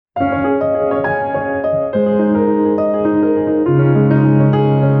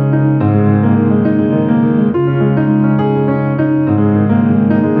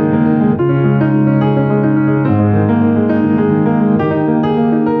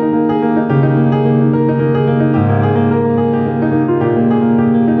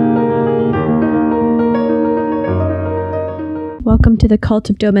to the Cult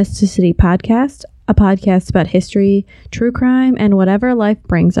of Domesticity podcast, a podcast about history, true crime, and whatever life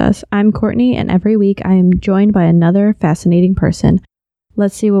brings us. I'm Courtney, and every week I am joined by another fascinating person.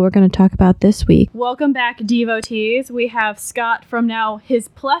 Let's see what we're going to talk about this week. Welcome back, devotees. We have Scott from now his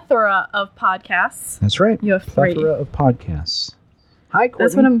plethora of podcasts. That's right. You have three. Plethora of podcasts. Hi,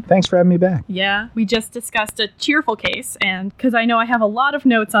 Courtney. Thanks for having me back. Yeah, we just discussed a cheerful case, and because I know I have a lot of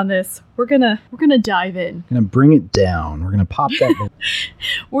notes on this, we're gonna dive in. We're gonna bring it down. We're gonna pop that.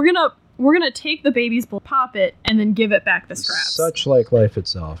 We're gonna take the baby's blood, pop it, and then give it back the straps. Such like life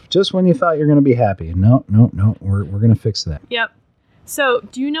itself. Just when you thought you're gonna be happy. No. We're gonna fix that. Yep. So,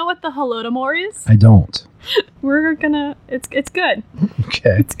 do you know what the Holodomor is? I don't. It's good.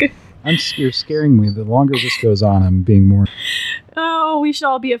 Okay. It's good. You're scaring me. The longer this goes on, I'm being more... Oh, we should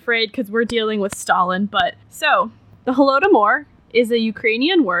all be afraid because we're dealing with Stalin. But, so, the Holodomor is a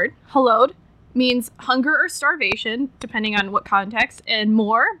Ukrainian word. Holod means hunger or starvation, depending on what context, and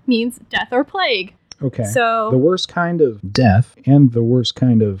mor means death or plague. Okay. So, the worst kind of death and the worst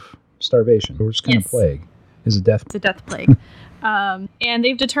kind of starvation, the worst kind of plague is a death. It's a death plague. And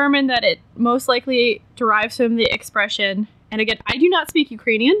they've determined that it most likely derives from the expression, and again, I do not speak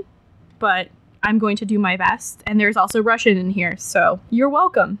Ukrainian, but I'm going to do my best. And there's also Russian in here, so you're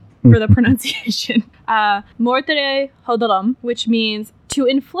welcome for the pronunciation. Mortere hodolom, which means to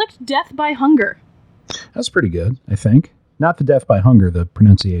inflict death by hunger. That's pretty good, I think. Not the death by hunger, the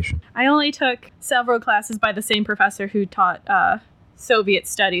pronunciation. I only took several classes by the same professor who taught Soviet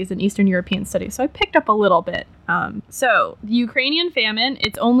studies and Eastern European studies, so I picked up a little bit. So the Ukrainian famine,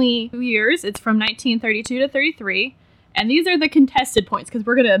 it's only 2 years. It's from 1932 to 33. And these are the contested points, because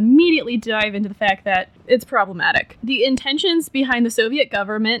we're going to immediately dive into the fact that it's problematic. The intentions behind the Soviet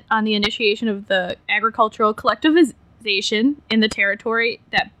government on the initiation of the agricultural collectivization in the territory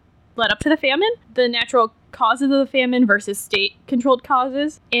that led up to the famine, the natural causes of the famine versus state-controlled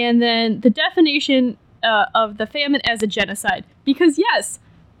causes, and then the definition of the famine as a genocide. Because, yes,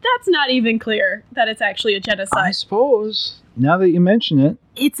 that's not even clear that it's actually a genocide. I suppose, now that you mention it,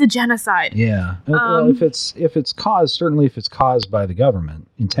 it's a genocide. Yeah. Well, if it's caused by the government,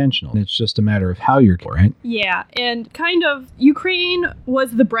 intentional, it's just a matter of how you're, right? Yeah, and kind of Ukraine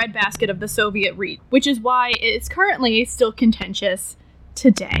was the breadbasket of the Soviet region, which is why it's currently still contentious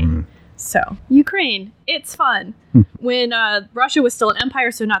today. So, Ukraine, it's fun. When Russia was still an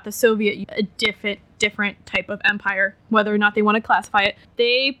empire, so not the Soviet, a different type of empire, whether or not they want to classify it,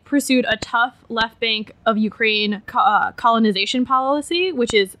 they pursued a tough left bank of Ukraine colonization policy,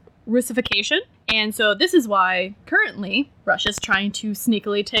 which is Russification. And so this is why currently Russia's trying to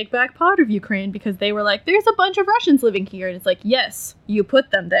sneakily take back part of Ukraine, because they were like, there's a bunch of Russians living here. And it's like, yes, you put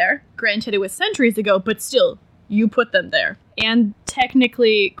them there. Granted, it was centuries ago, but still, you put them there. And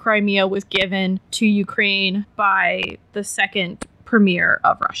technically, Crimea was given to Ukraine by the second premier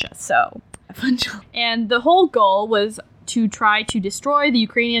of Russia. So, and the whole goal was to try to destroy the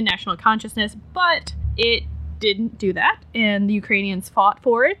Ukrainian national consciousness, but it didn't do that, and the Ukrainians fought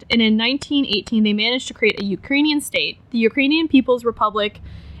for it. And in 1918, they managed to create a Ukrainian state, the Ukrainian People's Republic,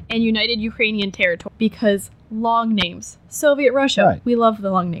 and United Ukrainian Territory, because long names. Soviet Russia, right. We love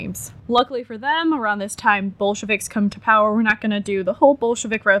the long names. Luckily for them, around this time, Bolsheviks come to power. We're not going to do the whole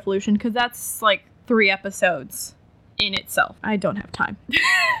Bolshevik Revolution, because that's like 3 episodes in itself. I don't have time.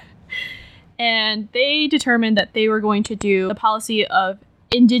 And they determined that they were going to do the policy of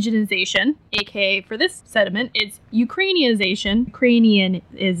indigenization, aka for this sediment, it's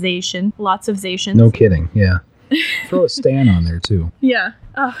Ukrainianization, lots of zations. No kidding, yeah. Throw a Stan on there, too. Yeah.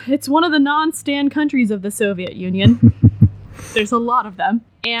 It's one of the non-Stan countries of the Soviet Union. There's a lot of them.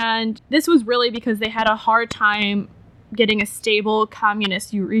 And this was really because they had a hard time getting a stable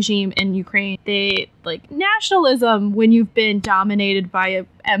communist regime in Ukraine. Nationalism, when you've been dominated by an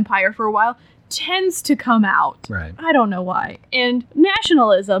empire for a while, tends to come out. Right. I don't know why. And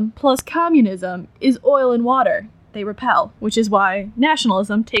nationalism plus communism is oil and water. They repel, which is why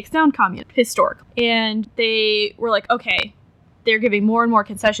nationalism takes down communism, historically. And they were like, okay, they're giving more and more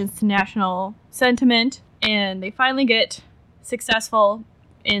concessions to national sentiment, and they finally get successful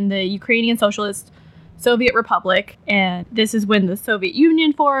in the Ukrainian Socialist Soviet Republic, and this is when the Soviet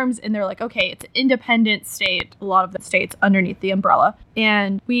Union forms, and they're like, okay, it's an independent state, a lot of the states underneath the umbrella,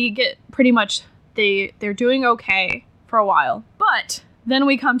 and we get pretty much, they're doing okay for a while, but then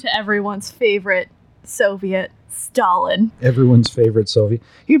we come to everyone's favorite Soviet, Stalin. Everyone's favorite Soviet.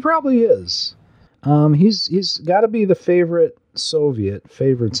 He probably is. He's got to be the favorite Soviet.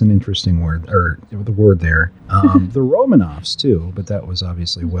 Favorite's an interesting word, or the word there. The Romanovs too, but that was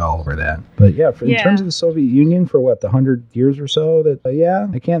obviously well over that. But yeah, in terms of the Soviet Union, for what, the 100 years or so, that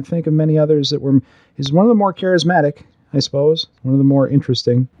I can't think of many others that were. He's one of the more charismatic. I suppose. One of the more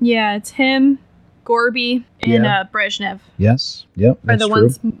interesting. Yeah, it's him, Gorby, and Brezhnev. Yes. Yep. Are That's the true.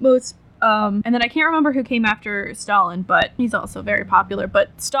 ones most. And then I can't remember who came after Stalin, but he's also very popular. But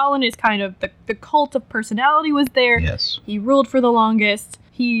Stalin is kind of the cult of personality was there. Yes. He ruled for the longest.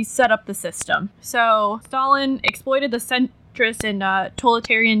 He set up the system. So Stalin exploited the centrist and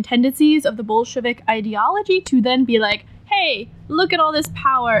totalitarian tendencies of the Bolshevik ideology to then be like, hey, look at all this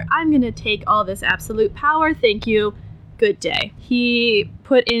power. I'm going to take all this absolute power. Thank you. Good day. He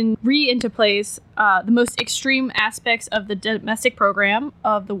put into place the most extreme aspects of the domestic program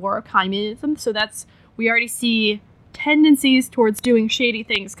of the war of communism. So we already see tendencies towards doing shady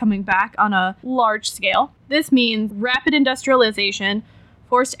things coming back on a large scale. This means rapid industrialization,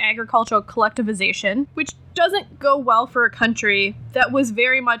 forced agricultural collectivization, which doesn't go well for a country that was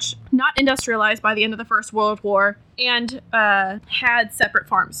very much not industrialized by the end of the First World War and had separate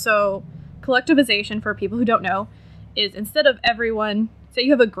farms. So collectivization, for people who don't know, is instead of everyone, say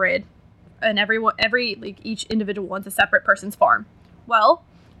you have a grid, and each individual wants a separate person's farm. Well,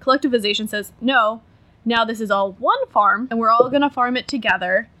 collectivization says, no, now this is all one farm, and we're all going to farm it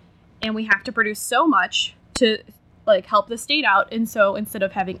together, and we have to produce so much to help the state out. And so instead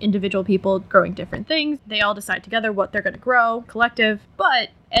of having individual people growing different things, they all decide together what they're going to grow, collective.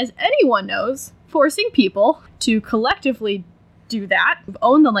 But as anyone knows, forcing people to collectively do that,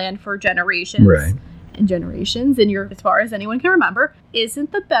 own the land for generations. Right. And generations, and as far as anyone can remember,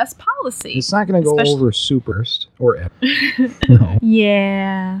 isn't the best policy. It's not going to go over superst or no.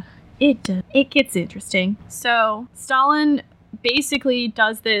 Yeah, it does. It gets interesting. So Stalin basically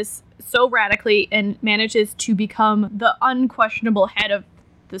does this so radically and manages to become the unquestionable head of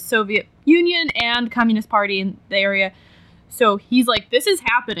the Soviet Union and Communist Party in the area. So he's like, this is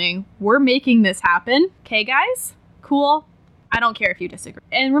happening. We're making this happen. Okay, guys? Cool. I don't care if you disagree.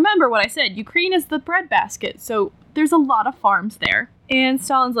 And remember what I said, Ukraine is the breadbasket, so there's a lot of farms there. And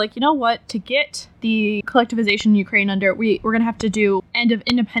Stalin's like, you know what? To get the collectivization in Ukraine under, we're going to have to do end of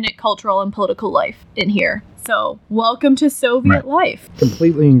independent cultural and political life in here. So welcome to Soviet life.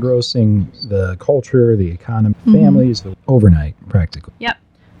 Completely engrossing the culture, the economy, families, overnight, practically. Yep.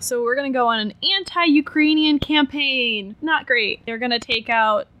 So we're going to go on an anti-Ukrainian campaign. Not great. They're going to take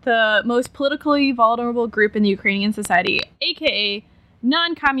out the most politically vulnerable group in the Ukrainian society, aka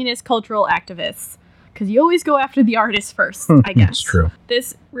non-communist cultural activists. Because you always go after the artists first, I guess. That's true.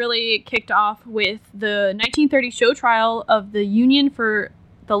 This really kicked off with the 1930 show trial of the Union for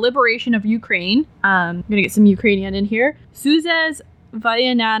the Liberation of Ukraine. I'm going to get some Ukrainian in here. Suzes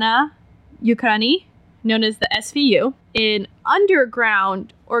Vayana Ukraini, known as the SVU, an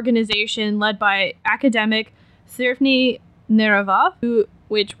underground organization led by academic Serfny Nerevov,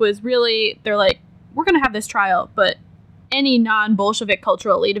 which was really, they're like, we're going to have this trial, but any non-Bolshevik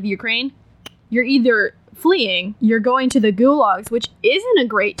cultural elite of Ukraine, you're either fleeing, you're going to the gulags, which isn't a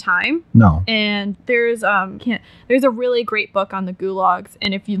great time. No. And there's a really great book on the gulags,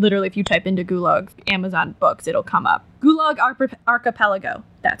 and if you type into gulags, Amazon books, it'll come up. Gulag Archipelago.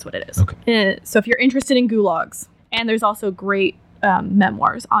 That's what it is. Okay. So if you're interested in gulags, and there's also great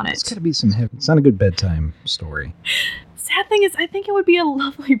memoirs on it. It's got to be some heavy. It's not a good bedtime story. Sad thing is, I think it would be a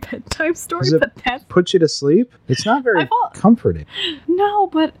lovely bedtime story, but that put you to sleep. It's not very comforting. No,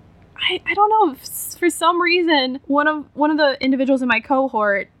 but I don't know. For some reason, one of the individuals in my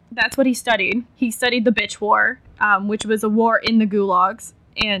cohort, that's what he studied. He studied the Bitch War, which was a war in the gulags,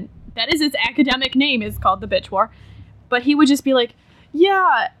 and that is its academic name, is called the Bitch War. But he would just be like,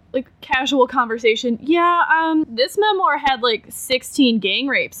 yeah, like casual conversation. Yeah, this memoir had like 16 gang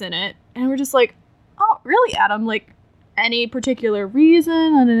rapes in it, and we're just like, oh, really, Adam? Like, any particular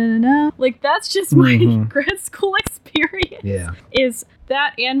reason? Like, that's just my grad school experience. Yeah, is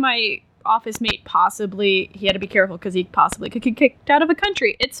that, and my office mate possibly, he had to be careful because he possibly could get kicked out of a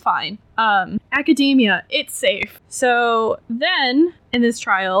country. It's fine. Academia, it's safe. So then, in this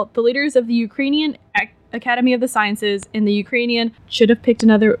trial, the leaders of the Ukrainian Academy of the Sciences and the Ukrainian, should have picked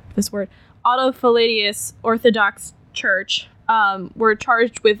Autophylacious Orthodox Church, were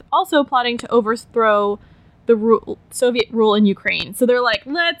charged with also plotting to overthrow the Soviet rule in Ukraine. So they're like,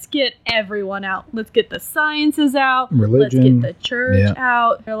 let's get everyone out. Let's get the sciences out. Religion. Let's get the church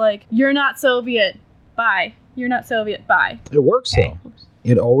out. They're like, you're not Soviet. Bye. You're not Soviet. Bye. It works, though.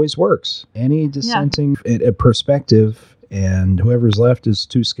 It always works. Any dissenting perspective, and whoever's left is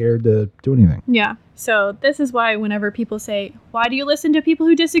too scared to do anything. Yeah. So this is why whenever people say, why do you listen to people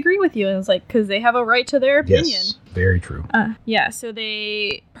who disagree with you? And it's like, because they have a right to their opinion. Yes, very true. So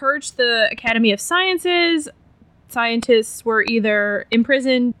they purged the Academy of Sciences. Scientists were either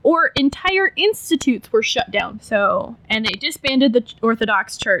imprisoned or entire institutes were shut down. And they disbanded the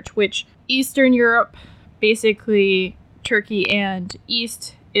Orthodox Church, which Eastern Europe basically Turkey and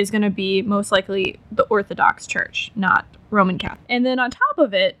east is going to be most likely the Orthodox Church, not Roman Catholic. And then on top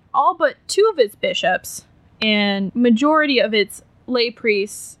of it, all but 2 of its bishops and majority of its lay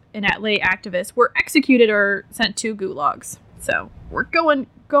priests and lay activists were executed or sent to gulags. So we're going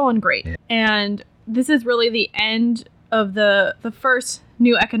great. And this is really the end of the first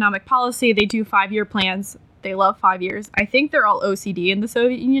new economic policy. They do 5-year plans. They love 5 years. I think they're all OCD in the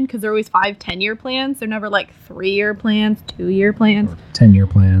Soviet Union because they're always 5, 10-year plans. They're never like 3-year plans, 2-year plans. 10-year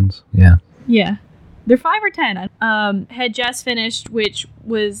plans. Yeah. Yeah. They're 5 or 10. Had just finished, which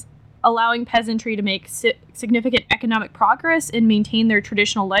was allowing peasantry to make significant economic progress and maintain their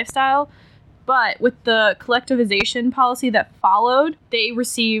traditional lifestyle. But with the collectivization policy that followed, they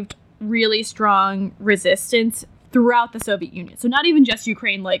received really strong resistance throughout the Soviet Union. So not even just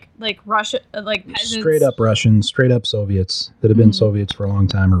Ukraine, like Russia, like peasants. Straight up Russians, straight up Soviets that have been Soviets for a long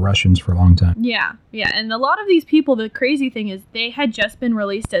time or Russians for a long time. Yeah. And a lot of these people, the crazy thing is they had just been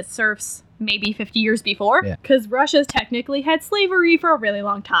released as serfs maybe 50 years before because Russia's technically had slavery for a really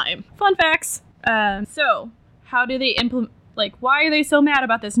long time. Fun facts. So how do they implement, like, why are they so mad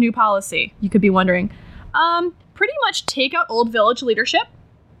about this new policy? You could be wondering. Pretty much take out old village leadership.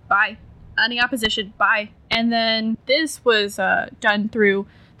 Bye. Any opposition, bye. And then this was done through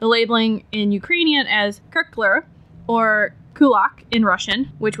the labeling in Ukrainian as Kirkler or kulak in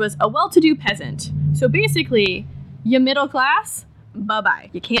Russian, which was a well-to-do peasant. So basically, you middle class, bye-bye.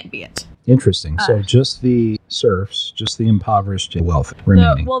 You can't be it. Interesting. So just the serfs, just the impoverished, wealthy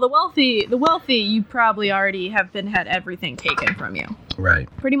remaining. The wealthy, you probably already had everything taken from you. Right.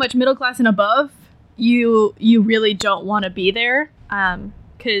 Pretty much middle class and above, you really don't want to be there.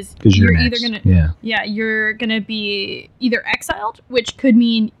 Because you're either you're gonna be either exiled, which could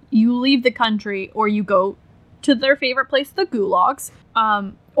mean you leave the country or you go to their favorite place, the gulags,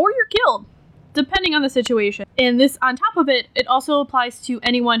 or you're killed, depending on the situation. And this, on top of it, it also applies to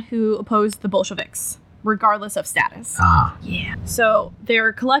anyone who opposed the Bolsheviks, regardless of status. Yeah. So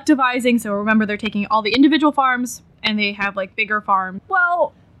they're collectivizing. So remember, they're taking all the individual farms and they have like bigger farms.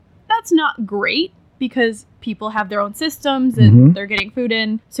 Well, that's not great, because people have their own systems and they're getting food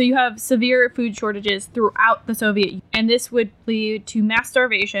in. So you have severe food shortages throughout the Soviet Union. And this would lead to mass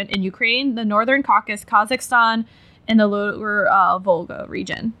starvation in Ukraine, the Northern Caucasus, Kazakhstan, and the lower Volga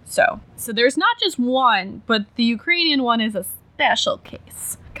region. So there's not just one, but the Ukrainian one is a special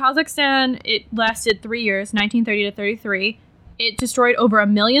case. Kazakhstan, it lasted 3 years, 1930 to 33. It destroyed over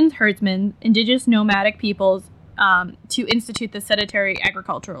 1 million herdsmen, indigenous nomadic peoples, to institute the sedentary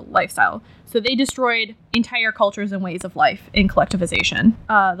agricultural lifestyle. So they destroyed entire cultures and ways of life in collectivization.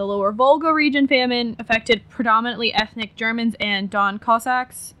 The lower Volga region famine affected predominantly ethnic Germans and Don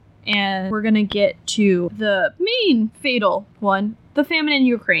Cossacks. And we're going to get to the main fatal one, the famine in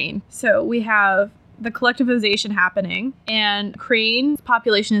Ukraine. So we have the collectivization happening, and Ukraine's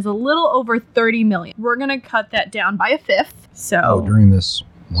population is a little over 30 million. We're going to cut that down by a fifth. So during this,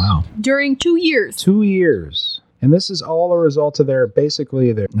 wow. During 2 years. 2 years. And this is all a result of their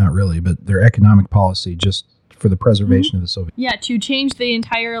not really, but their economic policy just for the preservation of the Soviet. Yeah, to change the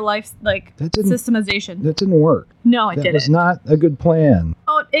entire life, systemization. That didn't work. No, it didn't. That was not a good plan.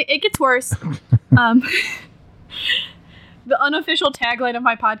 Oh, it gets worse. The unofficial tagline of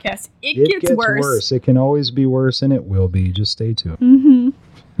my podcast, it gets worse. It can always be worse, and it will be. Just stay tuned.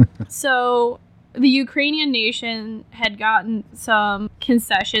 So the Ukrainian nation had gotten some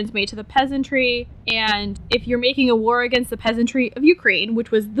concessions made to the peasantry, and if you're making a war against the peasantry of Ukraine,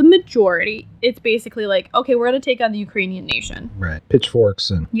 which was the majority, it's basically like, okay, we're going to take on the Ukrainian nation. Right. Pitchforks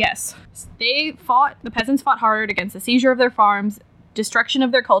and... Yes. The peasants fought hard against the seizure of their farms, destruction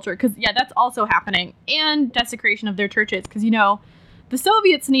of their culture, because, that's also happening, and desecration of their churches, because, the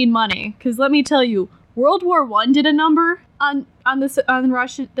Soviets need money, because let me tell you, World War I did a number on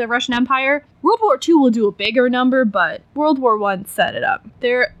the Russian Empire. World War II will do a bigger number, but World War I set it up.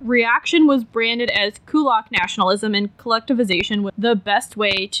 Their reaction was branded as kulak nationalism, and collectivization was the best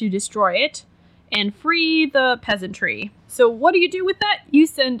way to destroy it and free the peasantry. So what do you do with that? You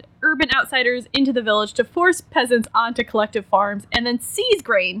send urban outsiders into the village to force peasants onto collective farms and then seize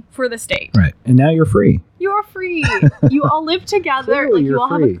grain for the state. Right. And now you're free. You're free. You all live together. Clearly you're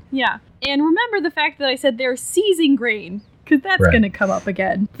free. And remember the fact that I said they're seizing grain, because that's going to come up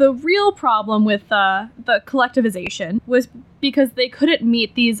again. The real problem with the collectivization was because they couldn't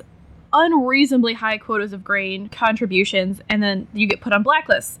meet these unreasonably high quotas of grain contributions, and then you get put on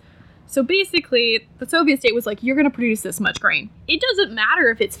blacklists. So basically, the Soviet state was like, you're going to produce this much grain. It doesn't matter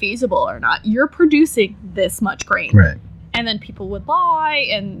if it's feasible or not. You're producing this much grain. Right. And then people would lie,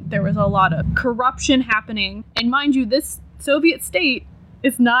 and there was a lot of corruption happening. And mind you, this Soviet state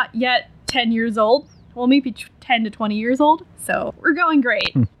is not yet 10 years old. well, maybe 10 to 20 years old. So we're going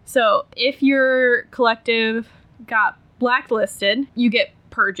great. So if your collective got blacklisted, you get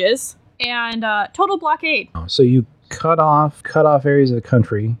purges and total blockade. So you cut off areas of the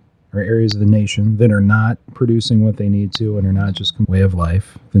country or areas of the nation that are not producing what they need to and are not just way of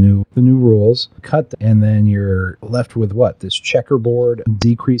life, the new rules, and then you're left with what? This checkerboard,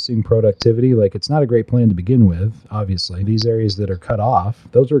 decreasing productivity. Like, it's not a great plan to begin with, obviously. These areas that are cut off,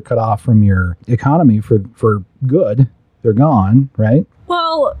 those are cut off from your economy for good. They're gone, right?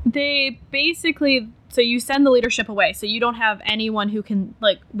 Well, they basically, so you send the leadership away, so you don't have anyone who can,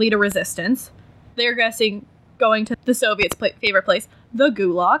 like, lead a resistance. They're going to the Soviets' favorite place, the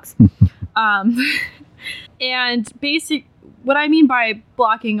gulags. And what I mean by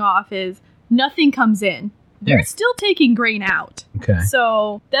blocking off is nothing comes in. They're still taking grain out. Okay.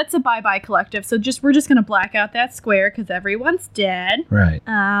 So that's a bye-bye collective. So we're just going to black out that square because everyone's dead. Right.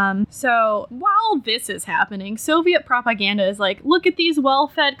 So while this is happening, Soviet propaganda is like, look at these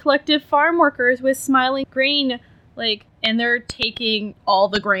well-fed collective farm workers with smiling grain, like, and they're taking all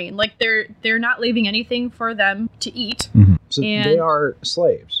the grain. Like, they're not leaving anything for them to eat. Mm-hmm. So they are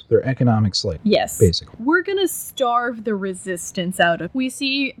slaves. They're economic slaves. Yes. Basically. We're going to starve the resistance out of. We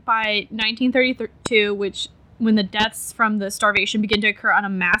see by 1932, when the deaths from the starvation begin to occur on a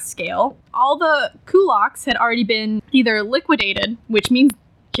mass scale, all the kulaks had already been either liquidated, which means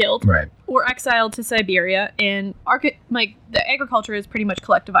killed, right, or exiled to Siberia, and the agriculture is pretty much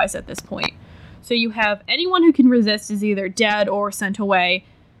collectivized at this point. So you have anyone who can resist is either dead or sent away.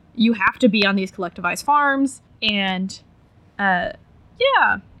 You have to be on these collectivized farms, and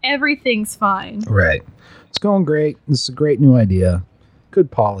everything's fine. Right. It's going great. This is a great new idea. Good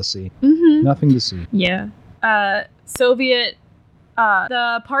policy. Mm-hmm. Nothing to see. Yeah. The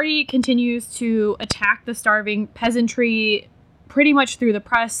party continues to attack the starving peasantry pretty much through the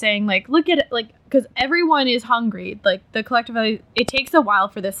press, saying, like, look at it, like, because everyone is hungry. Like, the collective, it takes a while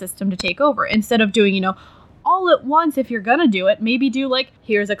for the system to take over. Instead of doing, all at once, if you're gonna do it, maybe do, like,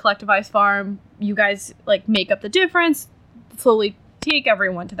 here's a collectivized farm. You guys, like, make up the difference. Slowly take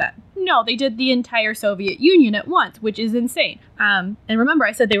everyone to that. No, they did the entire Soviet Union at once, which is insane. And remember,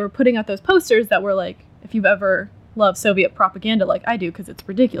 I said they were putting out those posters that were like, if you've ever loved Soviet propaganda like I do, because it's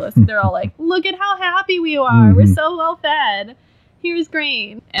ridiculous. They're all like, look at how happy we are. Mm-hmm. We're so well fed. Here's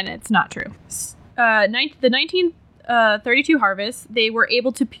grain. And it's not true. The 1932 harvest, they were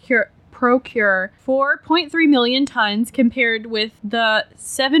able to procure 4.3 million tons compared with the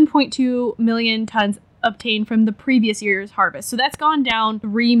 7.2 million tons obtained from the previous year's harvest. So that's gone down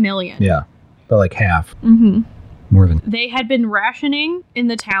 3 million. Yeah, but like half. Mm-hmm. More than. They had been rationing in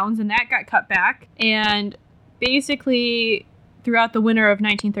the towns, and that got cut back. And basically, throughout the winter of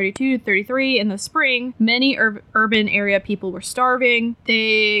 1932-33 in the spring, many urban area people were starving.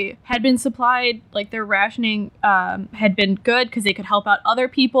 They had been supplied, like, their rationing had been good because they could help out other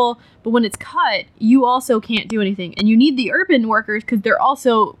people. But when it's cut, you also can't do anything. And you need the urban workers because they're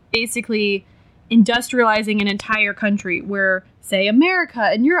also basically industrializing an entire country where, say, America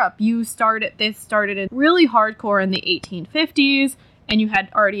and Europe, this started in really hardcore in the 1850s, and you had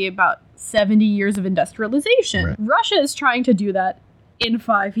already about 70 years of industrialization. Right. Russia is trying to do that in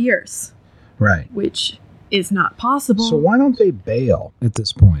 5 years. Right. Which is not possible. So why don't they bail at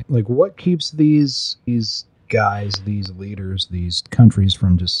this point? Like, what keeps these guys, these leaders, these countries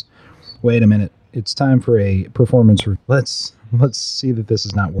from just, wait a minute, it's time for a performance. Let's see that this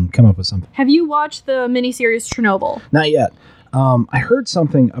is not, we'll come up with something. Have you watched the miniseries Chernobyl? Not yet. I heard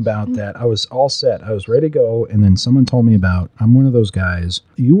something about that. I was all set. I was ready to go. And then someone told me I'm one of those guys.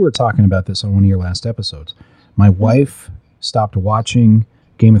 You were talking about this on one of your last episodes. My wife stopped watching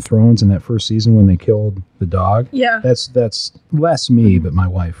Game of Thrones in that first season when they killed the dog. Yeah. That's less me, but my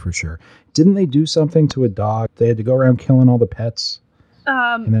wife for sure. Didn't they do something to a dog? They had to go around killing all the pets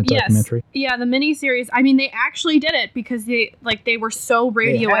in that documentary? Yeah, the miniseries. I mean, they actually did it because they were so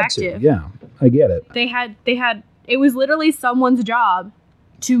radioactive. Yeah, I get it. They had it was literally someone's job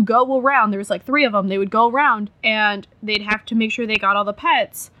to go around. There was like 3 of them. They would go around and they'd have to make sure they got all the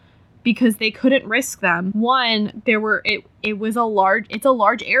pets because they couldn't risk them. One, it's a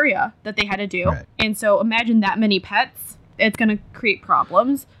large area that they had to do. Right. And so imagine that many pets. It's going to create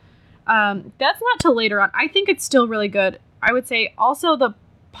problems. That's not till later on. I think it's still really good. I would say also the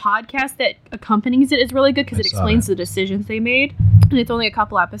podcast that accompanies it is really good because it explains the decisions they made. And it's only a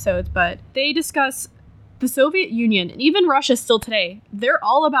couple episodes, but they discuss the Soviet Union and even Russia still today. They're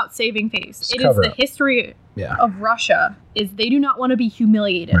all about saving face. It is the history of Russia is they do not want to be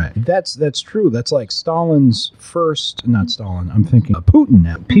humiliated. Right. That's true. That's like Stalin's first, not Stalin, I'm thinking of Putin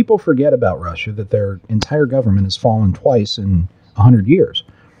now. People forget about Russia, that their entire government has fallen twice in 100 years.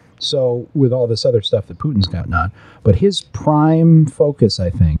 So with all this other stuff that Putin's got not, but his prime focus, I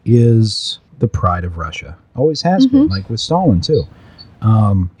think, is the pride of Russia. Always has been, like with Stalin too.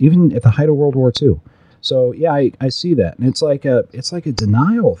 Even at the height of World War II. So yeah, I see that, and it's like a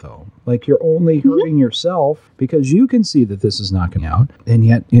denial though. Like you're only hurting yourself because you can see that this is not going out, and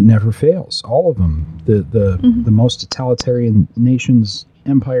yet it never fails. All of them, the most totalitarian nations,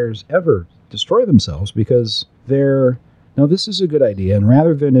 empires ever destroy themselves because they're no, this is a good idea, and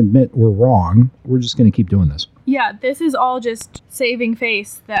rather than admit we're wrong, we're just going to keep doing this. Yeah, this is all just saving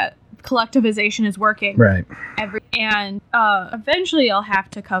face that collectivization is working. Right. And eventually I'll have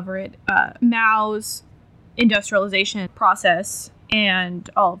to cover it. Mao's industrialization process and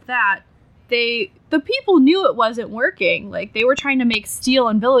all of that. The people knew it wasn't working. Like they were trying to make steel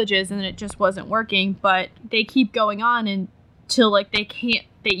in villages and it just wasn't working, but they keep going on until like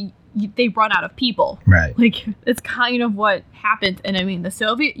they run out of people. Right. Like it's kind of what happened. And I mean, the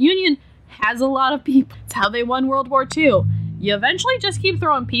Soviet Union has a lot of people. It's how they won World War II. You eventually just keep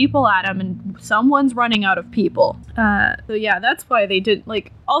throwing people at them and someone's running out of people. So yeah, that's why they did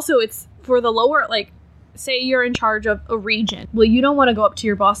like, also it's for the lower, like say you're in charge of a region. Well, you don't want to go up to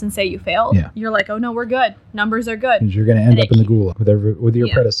your boss and say you failed. Yeah. You're like, oh no, we're good. Numbers are good. You're going to end up in the gulag with your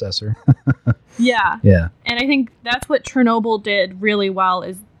predecessor. Yeah. Yeah. And I think that's what Chernobyl did really well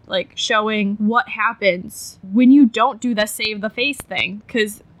is like showing what happens when you don't do the save the face thing.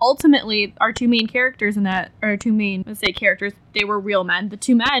 Because ultimately, our two main characters in that, or two main, let's say characters, they were real men. The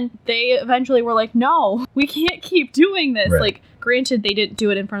two men, they eventually were like, no, we can't keep doing this. Right. Like, granted, they didn't do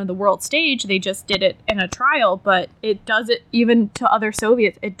it in front of the world stage. They just did it in a trial, but it doesn't, even to other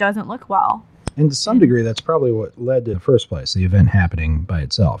Soviets, it doesn't look well. And to some degree, that's probably what led to the first place, the event happening by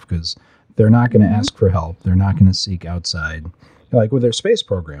itself, because they're not going to ask for help. They're not going to seek outside. Like with their space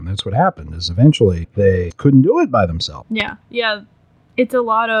program, that's what happened, is eventually they couldn't do it by themselves. Yeah. Yeah. It's a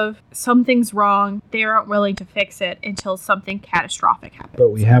lot of something's wrong. They aren't willing to fix it until something catastrophic happens. But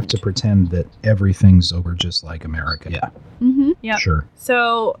we have to pretend that everything's over just like America. Yeah. Mm-hmm. Yeah. Sure.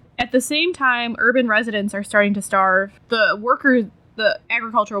 So at the same time, urban residents are starting to starve. The workers, the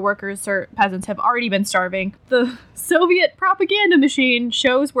agricultural workers or peasants have already been starving. The Soviet propaganda machine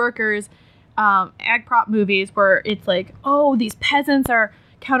shows workers ag-prop movies where it's like, oh, these peasants are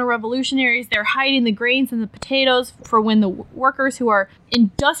counter-revolutionaries. They're hiding the grains and the potatoes for when the workers who are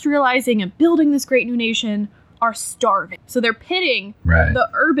industrializing and building this great new nation are starving. So they're pitting the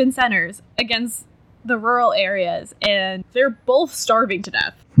urban centers against the rural areas, and they're both starving to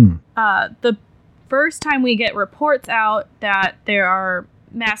death. The first time we get reports out that there are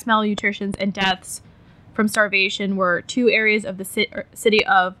mass malnutritions and deaths from starvation were two areas of the city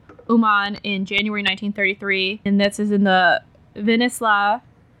of Uman in January 1933, and this is in the Vinnytsia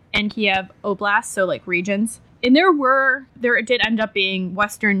and Kiev Oblast, so like regions. And there did end up being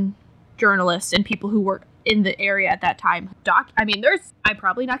Western journalists and people who were in the area at that time. I'm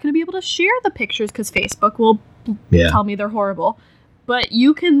probably not going to be able to share the pictures because Facebook will tell me they're horrible. But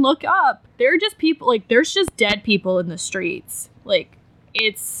you can look up. They're just people, like, there's just dead people in the streets. Like,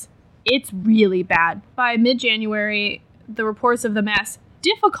 it's really bad. By mid-January, the reports of the mass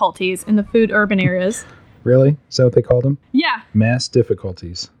difficulties in the food urban areas. Really? Is that what they called them? Yeah. Mass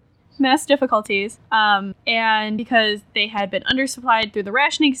difficulties. Mass difficulties. And because they had been undersupplied through the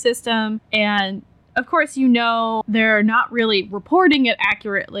rationing system, and of course, they're not really reporting it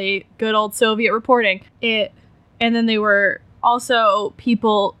accurately. Good old Soviet reporting. And then they were also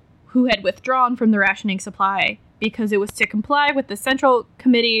people who had withdrawn from the rationing supply because it was to comply with the Central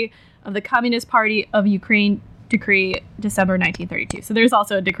Committee of the Communist Party of Ukraine decree December 1932. So there's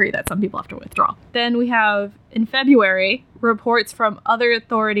also a decree that some people have to withdraw. Then we have, in February, reports from other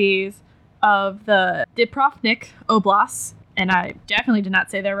authorities of the Dnipropetrovsk Oblast, and I definitely did not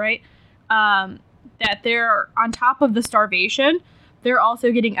say that right, that they're, on top of the starvation, they're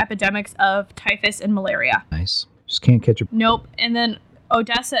also getting epidemics of typhus and malaria. Nice. Just can't catch a... Nope. And then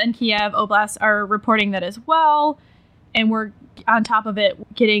Odessa and Kiev Oblast are reporting that as well, and we're on top of it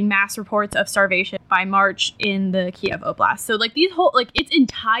getting mass reports of starvation by March in the Kiev Oblast. So like these whole, like, it's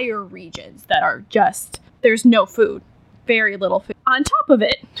entire regions that are just, there's no food, very little food. On top of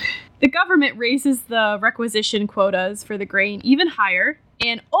it, the government raises the requisition quotas for the grain even higher,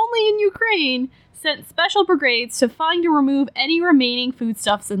 and only in Ukraine sent special brigades to find and remove any remaining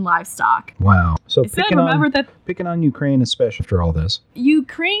foodstuffs and livestock. Wow. So picking on Ukraine, especially after all this.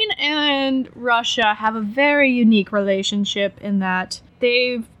 Ukraine and Russia have a very unique relationship in that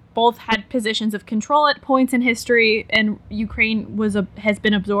they've both had positions of control at points in history, and Ukraine has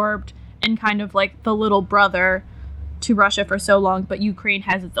been absorbed and kind of like the little brother to Russia for so long, but Ukraine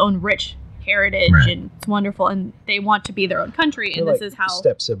has its own rich heritage, Right. and it's wonderful, and they want to be their own country, and They're this like is how...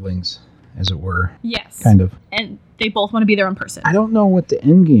 step siblings, as it were. Yes. Kind of. And they both want to be their own person. I don't know what the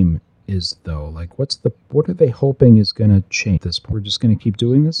end game is, though. Like, what are they hoping is going to change this? We're just going to keep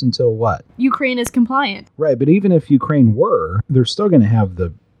doing this until what? Ukraine is compliant. Right, but even if Ukraine were, they're still going to have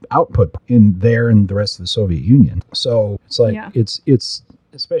the output in there and the rest of the Soviet Union. So it's like, it's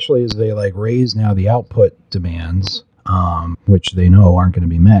especially as they like raise now the output demands, which they know aren't going to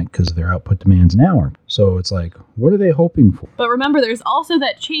be met because their output demands now aren't. So it's like, what are they hoping for? But remember, there's also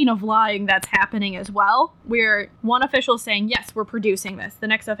that chain of lying that's happening as well, where one official is saying, yes, we're producing this. The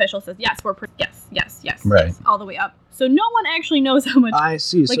next official says, yes, yes, Right. all the way up. So no one actually knows how much. I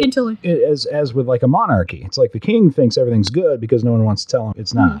see. Like, so until as with like a monarchy, it's like the king thinks everything's good because no one wants to tell him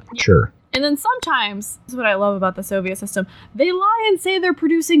it's not. Yeah. Sure. And then sometimes, this is what I love about the Soviet system, they lie and say they're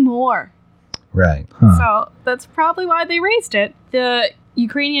producing more. Right. Huh. So that's probably why they raised it. The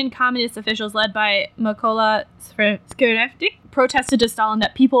Ukrainian communist officials led by Mykola Skierevnik protested to Stalin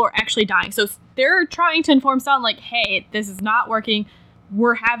that people were actually dying. So they're trying to inform Stalin, like, hey, this is not working.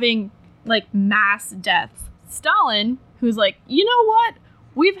 We're having, like, mass deaths. Stalin, who's like, you know what?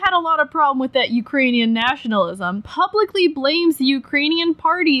 We've had a lot of problem with that Ukrainian nationalism, publicly blames the Ukrainian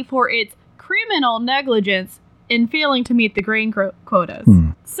party for its criminal negligence in failing to meet the grain quotas.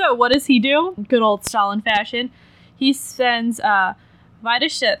 So what does he do? Good old Stalin fashion. He sends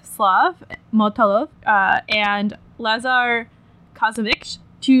Vyacheslav Motolov and Lazar Kazimix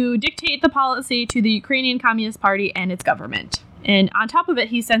to dictate the policy to the Ukrainian Communist Party and its government. And on top of it,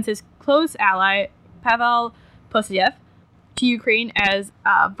 he sends his close ally, Pavel Postyev, to Ukraine as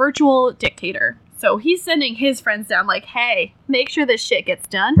a virtual dictator. So he's sending his friends down like, hey, make sure this shit gets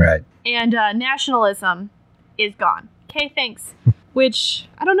done. Right. And nationalism is gone. Okay, thanks. Which,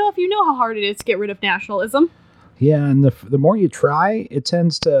 I don't know if you know how hard it is to get rid of nationalism. Yeah, and the more you try, it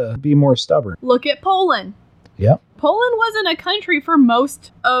tends to be more stubborn. Look at Poland. Yep. Poland wasn't a country for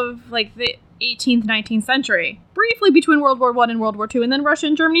most of, like, the 18th, 19th century. Briefly between World War I and World War II, and then Russia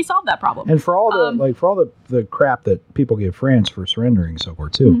and Germany solved that problem. And for all the crap that people give France for surrendering so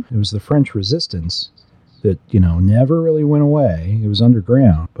forth too, it was the French resistance that, never really went away. It was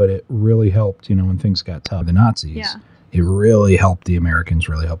underground, but it really helped, when things got tough. The Nazis, it really helped the Americans,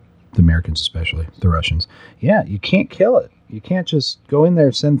 especially the Russians. Yeah, you can't kill it. You can't just go in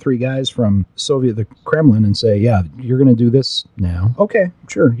there, send 3 guys from the Kremlin and say, yeah, you're going to do this now. Okay,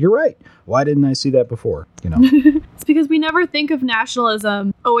 sure, you're right. Why didn't I see that before? It's because we never think of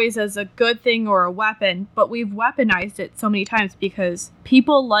nationalism always as a good thing or a weapon, but we've weaponized it so many times because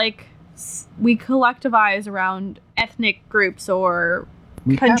people we collectivize around ethnic groups or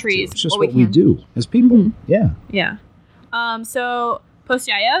countries. It's just what we do as people. Yeah. So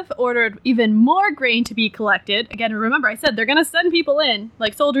Postyayev ordered even more grain to be collected. Again, remember I said they're going to send people in,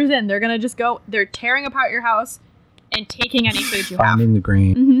 like soldiers in. They're going to just go, they're tearing apart your house and taking any food you have. Finding the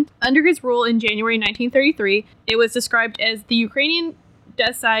grain. Under his rule in January 1933, it was described as the Ukrainian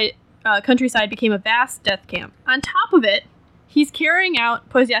countryside became a vast death camp. On top of it, he's carrying out,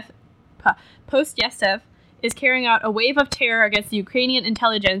 Postyev is carrying out a wave of terror against the Ukrainian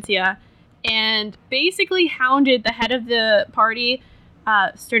intelligentsia and basically hounded the head of the party,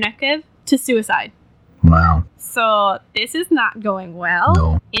 Sternekev, to suicide. Wow. So this is not going well.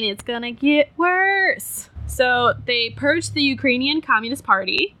 No. And it's gonna get worse. So they purged the Ukrainian Communist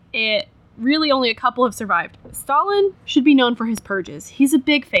Party. Really only a couple have survived. Stalin should be known for his purges. He's a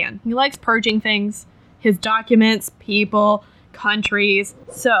big fan. He likes purging things, his documents, people, countries.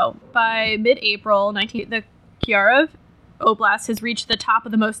 So by mid-April, the Kiev Oblast has reached the top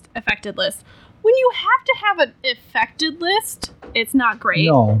of the most affected list. When you have to have an affected list, it's not great.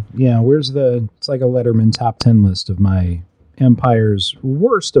 No, yeah, it's like a Letterman top 10 list of my empire's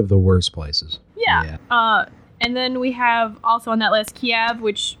worst of the worst places. Yeah. And then we have also on that list Kiev,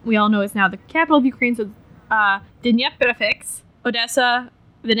 which we all know is now the capital of Ukraine, so Dnipropetrovsk, Odessa,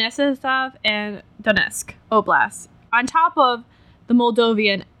 Vinnytsia, and Donetsk Oblast. On top of the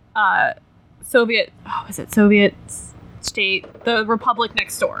Moldovan Soviet state, the republic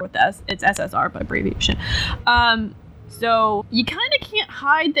next door with us. It's SSR by abbreviation. So you kind of can't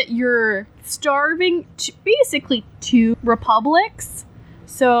hide that you're starving basically two republics.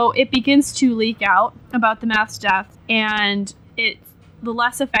 So it begins to leak out about the mass death, and it's the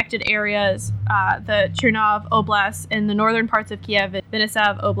less affected areas, the Chernov Oblast and the northern parts of Kiev and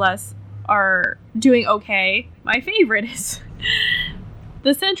Vinnytsia Oblast are doing okay. My favorite is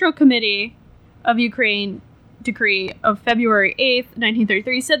the Central Committee of Ukraine decree of February 8th,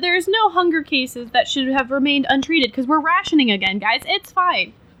 1933 said there is no hunger cases that should have remained untreated because we're rationing again, guys. It's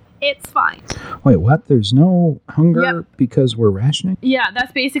fine. It's fine. Wait, what? There's no hunger Yep. because we're rationing? Yeah,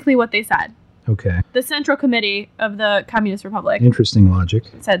 that's basically what they said. Okay. The Central Committee of the Communist Republic Interesting logic.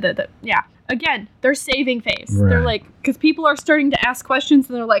 said that yeah. Again, they're saving face. Right. They're like, because people are starting to ask questions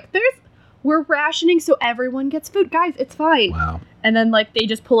and they're like, we're rationing so everyone gets food. Guys, it's fine. Wow. And then like they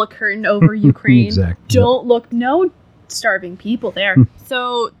just pull a curtain over Ukraine. Exactly. Don't look, no starving people there.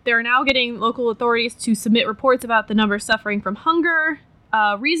 So they're now getting local authorities to submit reports about the number suffering from hunger,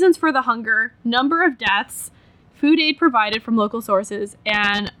 reasons for the hunger, number of deaths, food aid provided from local sources,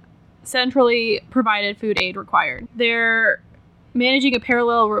 and centrally provided food aid required. They're managing a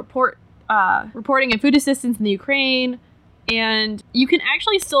parallel reporting and food assistance in the Ukraine, and you can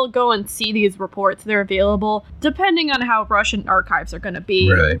actually still go and see these reports. They're available depending on how Russian archives are going to be.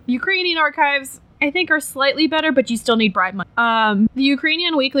 Right. Ukrainian archives, I think, are slightly better, but you still need bribe money. The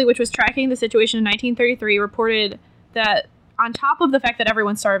Ukrainian Weekly, which was tracking the situation in 1933, reported that on top of the fact that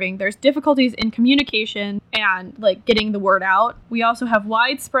everyone's starving, there's difficulties in communication and like getting the word out. We also have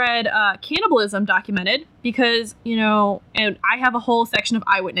widespread cannibalism documented because, and I have a whole section of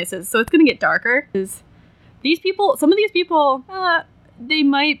eyewitnesses, so it's going to get darker. Some of these people, they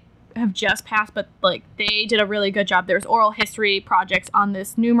might have just passed, but like they did a really good job. There's oral history projects on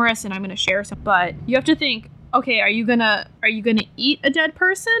this, numerous, and I'm going to share some. But you have to think, okay, are you gonna eat a dead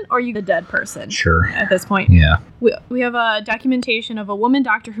person, or are you a dead person? Sure. At this point, Yeah. we have a documentation of a woman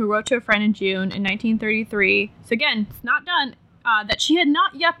doctor who wrote to a friend in June in 1933. So again, it's not done. That she had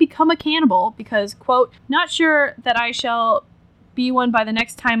not yet become a cannibal because, quote, not sure that I shall be one by the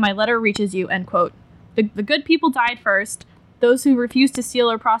next time my letter reaches you, end quote. The good people died first. Those who refused to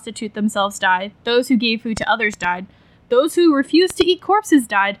steal or prostitute themselves died. Those who gave food to others died. Those who refused to eat corpses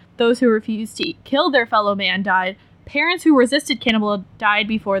died. Those who refused to kill their fellow man died. Parents who resisted cannibalism died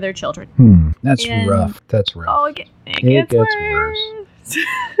before their children. That's rough. That's rough. Oh, it gets worse.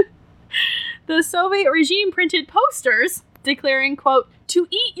 The Soviet regime printed posters declaring, quote, to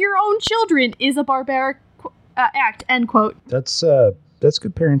eat your own children is a barbaric act, end quote. That's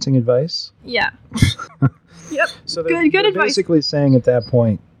good parenting advice. Yeah. Yep. So they're good advice. Basically saying at that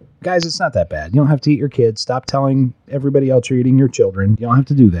point, guys, it's not that bad. You don't have to eat your kids. Stop telling everybody else you're eating your children. You don't have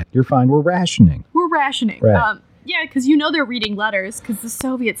to do that. You're fine. We're rationing. Right. Yeah, because they're reading letters because the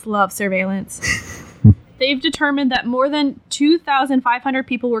Soviets love surveillance. They've determined that more than 2,500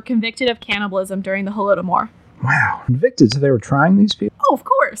 people were convicted of cannibalism during the Holodomor. Wow. Convicted? So they were trying these people? Oh, of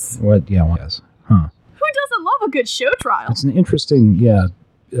course. What? Yeah, well, yes. Huh. Who doesn't love a good show trial? It's an interesting,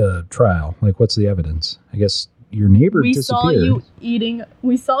 trial. Like, what's the evidence? I guess your neighbor disappeared.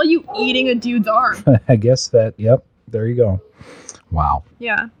 We saw you eating a dude's arm. I guess that, yep. There you go. Wow.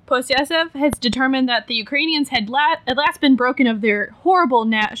 Yeah. Posyesev has determined that the Ukrainians had at last been broken of their horrible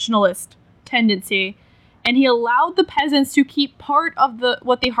nationalist tendency, and he allowed the peasants to keep part of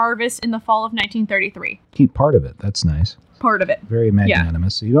what they harvest in the fall of 1933. Keep part of it. That's nice. Part of it. Very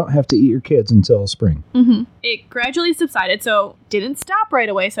magnanimous. So you don't have to eat your kids until spring. Mm-hmm. It gradually subsided, so didn't stop right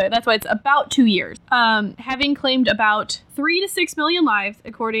away. So that's why it's about 2 years. Having claimed about 3 to 6 million lives,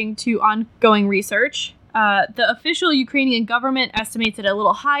 according to ongoing research. The official Ukrainian government estimates it a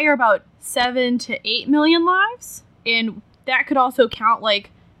little higher, about 7 to 8 million lives. And that could also count like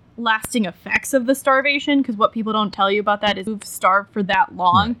lasting effects of the starvation, because what people don't tell you about that is you've starved for that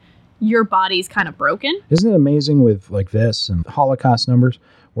long. Right. Your body's kind of broken. Isn't it amazing with like this and Holocaust numbers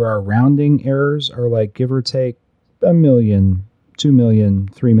where our rounding errors are like give or take 1 million, 2 million,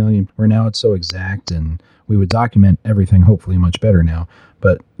 3 million, where now it's so exact and we would document everything hopefully much better now.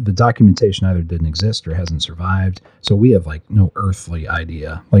 But the documentation either didn't exist or hasn't survived. So we have like no earthly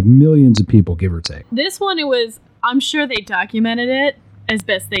idea. Like millions of people, give or take. This one, I'm sure they documented it as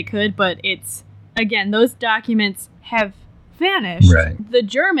best they could, but it's, again, those documents have vanished. Right. The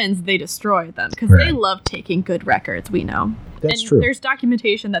Germans, they destroyed them because they love taking good records, we know. That's true. There's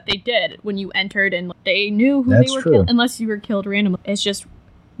documentation that they did when you entered and they knew who they were killed, unless you were killed randomly. It's just,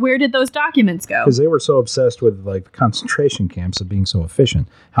 where did those documents go? Because they were so obsessed with like the concentration camps of being so efficient.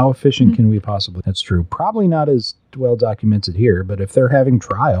 How efficient can we possibly? That's true. Probably not as well documented here, but if they're having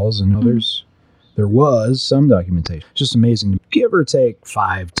trials and there was some documentation. It's just amazing. Give or take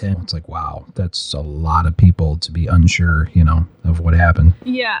 5, 10. It's like, wow, that's a lot of people to be unsure, of what happened.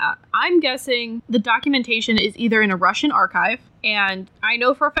 Yeah, I'm guessing the documentation is either in a Russian archive, and I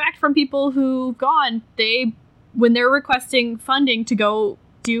know for a fact from people who've gone, when they're requesting funding to go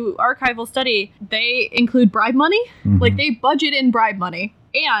do archival study, they include bribe money. Like, they budget in bribe money.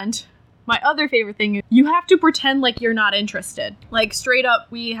 And my other favorite thing is you have to pretend like you're not interested. Like, straight up,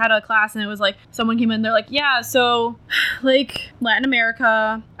 we had a class and it was like, someone came in, they're like, yeah, so, like, Latin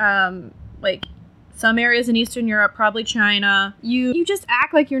America, like, some areas in Eastern Europe, probably China. You just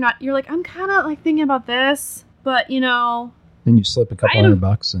act like you're like, I'm kind of like thinking about this, but you know. Then you slip a couple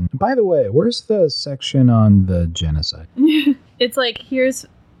 $100. And by the way, where's the section on the genocide? It's like,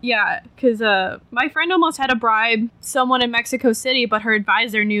 because my friend almost had to bribe someone in Mexico City, but her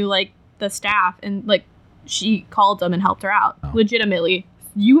advisor knew like the staff, and like she called them and helped her out. Legitimately.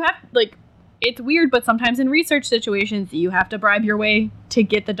 You have like, it's weird, but sometimes in research situations, you have to bribe your way to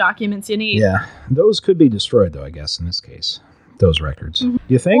get the documents you need. Yeah, those could be destroyed, though, I guess, in this case, those records. Do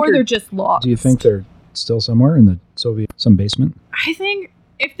you think? Or they're just lost. Do you think they're still somewhere in the some basement? I think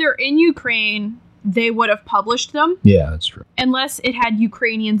if they're in Ukraine, they would have published them. Yeah, that's true. Unless it had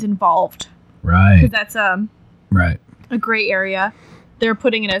Ukrainians involved. Right. Because that's a gray area. They're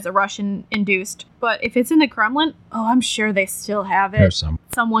putting it as a Russian-induced. But if it's in the Kremlin, I'm sure they still have it. There's some.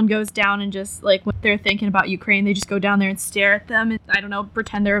 Someone goes down and just, like, when they're thinking about Ukraine, they just go down there and stare at them and, I don't know,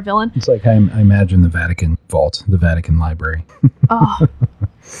 pretend they're a villain. It's like I imagine the Vatican vault, the Vatican library.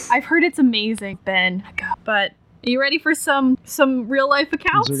 I've heard it's amazing, Ben. But are you ready for some real-life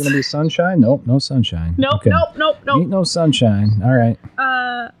accounts? Is there going to be sunshine? Nope, no sunshine. Nope. Ain't no sunshine. All right.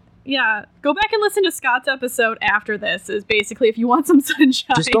 Yeah, go back and listen to Scott's episode after this, is basically if you want some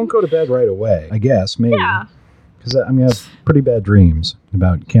sunshine. Just don't go to bed right away, I guess, maybe. Yeah. Because I'm going to have pretty bad dreams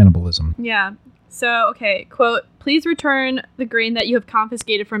about cannibalism. Yeah. So, okay, quote, "Please return the grain that you have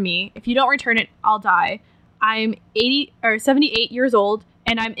confiscated from me. If you don't return it, I'll die. I'm 78 years old,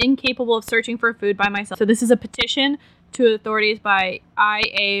 and I'm incapable of searching for food by myself." So this is a petition to authorities by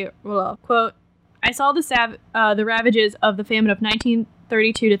I.A. Rula. Quote, "I saw the ravages of the famine of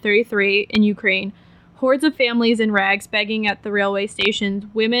 1932 to 33 in Ukraine. Hordes of families in rags begging at the railway stations,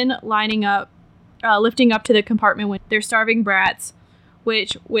 women lining up, lifting up to the compartment with their starving brats,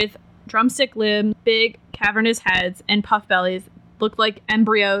 which with drumstick limbs, big cavernous heads, and puff bellies looked like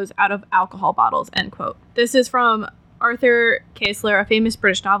embryos out of alcohol bottles," end quote. This is from Arthur Koestler, a famous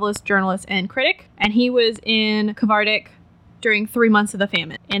British novelist, journalist, and critic, and he was in Kavardik during 3 months of the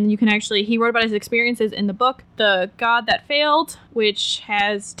famine. And you can he wrote about his experiences in the book, The God That Failed, which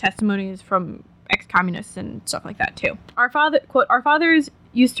has testimonies from ex-communists and stuff like that too. Quote, "Our fathers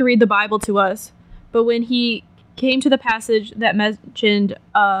used to read the Bible to us, but when he came to the passage that mentioned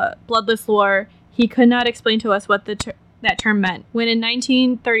bloodless war, he could not explain to us what that term meant. When in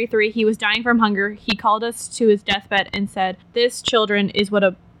 1933 he was dying from hunger, he called us to his deathbed and said, 'This, children, is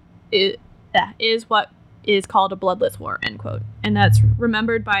what is called a bloodless war,' end quote. And that's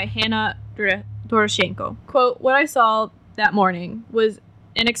remembered by Hannah Doroshenko. Quote, "What I saw that morning was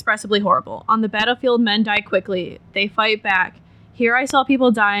inexpressibly horrible. On the battlefield, men die quickly. They fight back. Here I saw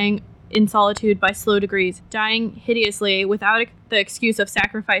people dying in solitude by slow degrees, dying hideously without the excuse of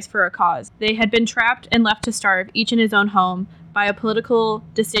sacrifice for a cause. They had been trapped and left to starve, each in his own home, by a political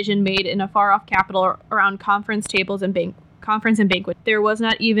decision made in a far-off capital around conference tables and banquets. There was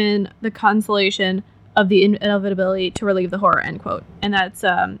not even the consolation of the inevitability to relieve the horror," end quote. And that's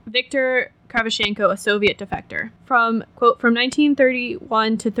Viktor Kravchenko, a Soviet defector. From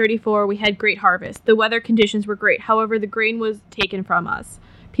 1931 to 34, we had great harvest. The weather conditions were great. However, the grain was taken from us.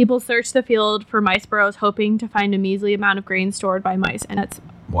 People searched the field for mice burrows, hoping to find a measly amount of grain stored by mice." And that's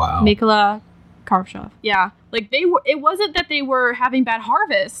Mykola Karpshov. Yeah. Like it wasn't that they were having bad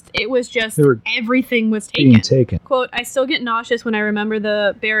harvest. It was just everything was taken. Quote, "I still get nauseous when I remember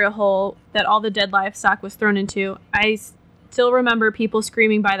the burial hole that all the dead livestock was thrown into. I still remember people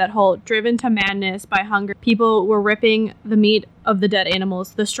screaming by that hole, driven to madness by hunger. People were ripping the meat of the dead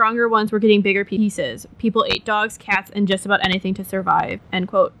animals. The stronger ones were getting bigger pieces. People ate dogs, cats, and just about anything to survive," end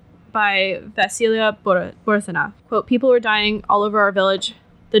quote. By Vasilia Borisana. Quote, "People were dying all over our village.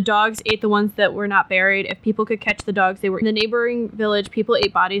 The dogs ate the ones that were not buried. If people could catch the dogs, they were in the neighboring village. People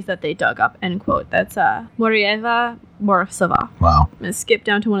ate bodies that they dug up," end quote. That's Morieva Morisova. Wow. I'm going to skip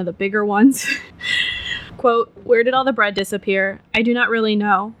down to one of the bigger ones. Quote, "Where did all the bread disappear? I do not really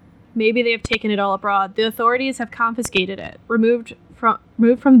know. Maybe they have taken it all abroad. The authorities have confiscated it, removed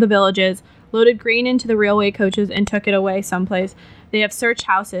from the villages, loaded grain into the railway coaches, and took it away someplace. They have searched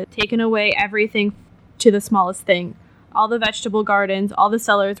houses, taken away everything to the smallest thing. All the vegetable gardens, all the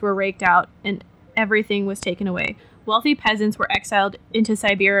cellars were raked out, and everything was taken away. Wealthy peasants were exiled into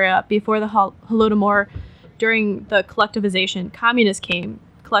Siberia before the Holodomor. During the collectivization, communists came,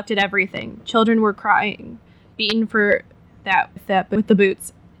 collected everything. Children were crying, beaten for that with the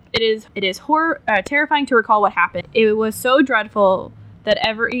boots. It is terrifying to recall what happened. It was so dreadful that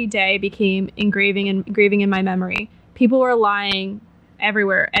every day became engraving in my memory. People were lying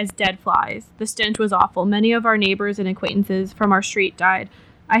everywhere as dead flies. The stench was awful. Many of our neighbors and acquaintances from our street died.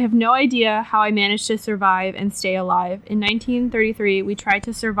 I have no idea how I managed to survive and stay alive. In 1933, we tried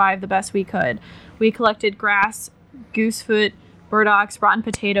to survive the best we could. We collected grass, goosefoot, burdocks, rotten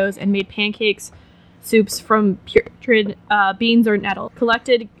potatoes, and made pancakes, soups from putrid beans or nettles.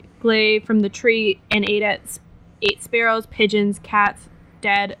 Collected glaive from the tree and ate sparrows, pigeons, cats,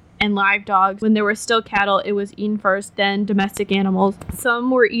 dead, and live dogs. When there were still cattle, it was eaten first, then domestic animals.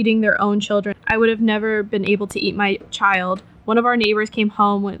 Some were eating their own children. I would have never been able to eat my child. One of our neighbors came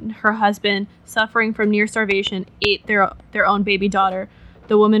home when her husband, suffering from near starvation, ate their own baby daughter.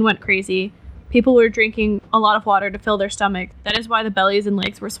 The woman went crazy. People were drinking a lot of water to fill their stomach. That is why the bellies and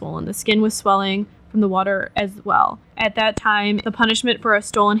legs were swollen. The skin was swelling from the water as well. At that time, the punishment for a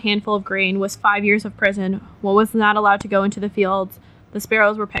stolen handful of grain was 5 years of prison. One was not allowed to go into the fields. The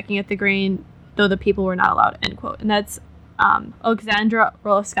sparrows were pecking at the grain, though the people were not allowed, end quote. And that's Alexandra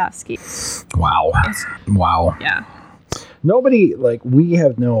Roloskovsky. Wow. Wow. Yeah. Nobody, like, we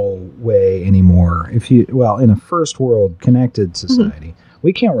have no way anymore, in a first world connected society,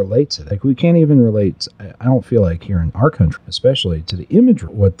 we can't relate to that. Like, we can't even relate, I don't feel like here in our country, especially to the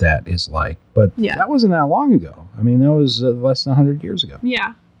imagery of what that is like. But that wasn't that long ago. I mean, that was less than 100 years ago.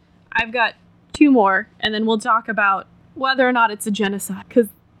 Yeah. I've got 2 more, and then we'll talk about whether or not it's a genocide. Because,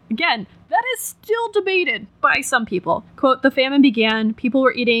 again, that is still debated by some people. Quote, the famine began. People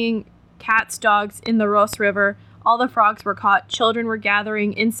were eating cats, dogs in the Rose River. All the frogs were caught. Children were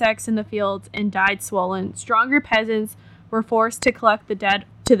gathering insects in the fields and died swollen. Stronger peasants were forced to collect the dead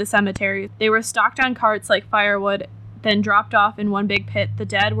to the cemetery. They were stocked on carts like firewood, then dropped off in one big pit. The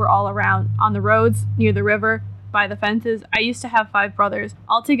dead were all around, on the roads, near the river, by the fences. I used to have 5 brothers.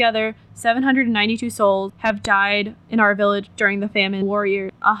 Altogether, 792 souls have died in our village during the famine war year,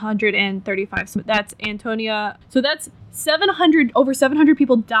 135. So that's Antonia. So that's over 700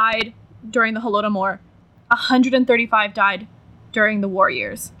 people died during the Holodomor. 135 died during the war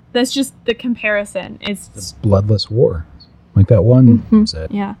years. That's just the comparison. It's the bloodless war. Like that one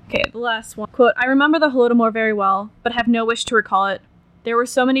said. Yeah. Okay, the last one. Quote, I remember the Holodomor very well, but have no wish to recall it. There were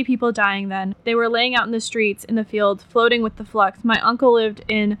so many people dying then. They were laying out in the streets, in the fields, floating with the flux. My uncle lived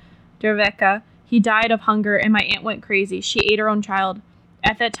in Derveka. He died of hunger, and my aunt went crazy. She ate her own child.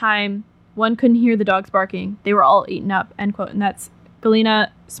 At that time, one couldn't hear the dogs barking. They were all eaten up, end quote. And that's Galina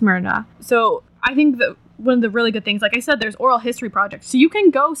Smyrna. So I think that one of the really good things, like I said, there's oral history projects. So you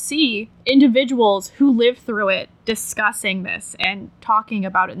can go see individuals who lived through it discussing this and talking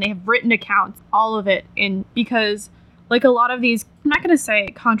about it. And they have written accounts, all of it. Because like a lot of these, I'm not going to say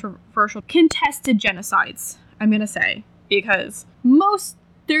controversial, contested genocides, I'm going to say. Because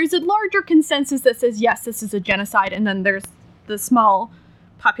there's a larger consensus that says, yes, this is a genocide. And then there's the small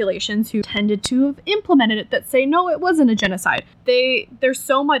populations who tended to have implemented it that say, no, it wasn't a genocide. There's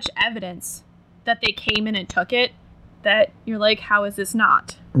so much evidence that they came in and took it that you're like, how is this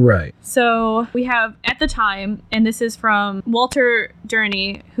not? Right. So we have, at the time, and this is from Walter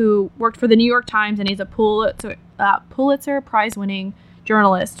Durney, who worked for the New York Times, and he's a Pulitzer Prize-winning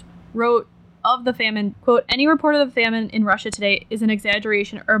journalist, wrote of the famine, quote, any report of the famine in Russia today is an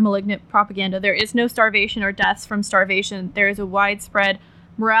exaggeration or malignant propaganda. There is no starvation or deaths from starvation. There is a widespread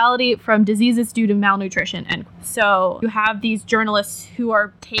mortality from diseases due to malnutrition. And so you have these journalists who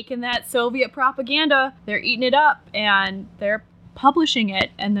are taking that Soviet propaganda, they're eating it up, and they're publishing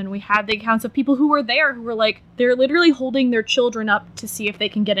it. And then we have the accounts of people who were there who were like, they're literally holding their children up to see if they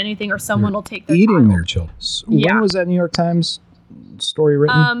can get anything, or someone will take their eating child. Their children. Yeah. When was that New York Times story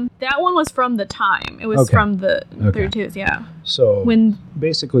written? That one was from the time. It was from the 32s, yeah. So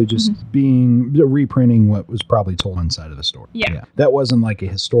basically just reprinting what was probably told inside of the story. Yeah. That wasn't like a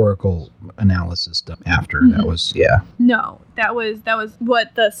historical analysis done after. That was, No, that was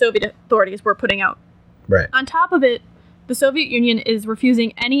what the Soviet authorities were putting out. Right. On top of it, the Soviet Union is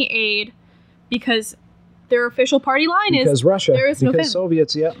refusing any aid because their official party line is because Russia, there is no famine.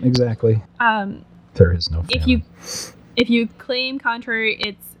 Soviets, exactly. There is no famine. If you claim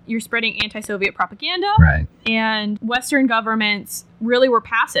contrary, you're spreading anti-Soviet propaganda. Right. And Western governments really were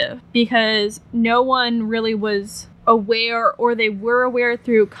passive because no one really was aware, or they were aware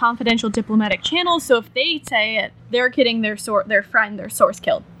through confidential diplomatic channels. So if they say it, they're getting their source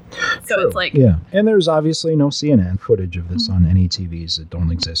killed. So True. It's like... Yeah. And there's obviously no CNN footage of this on any TVs that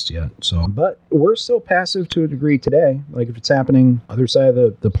don't exist yet. So, but we're still passive to a degree today. Like if it's happening other side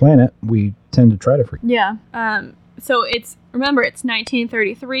of the planet, we tend to try to forget. Yeah. So it's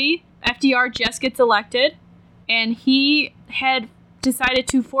 1933. FDR just gets elected, and he had decided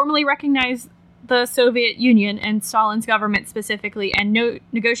to formally recognize the Soviet Union and Stalin's government specifically, and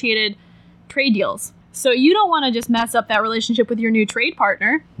negotiated trade deals. So you don't want to just mess up that relationship with your new trade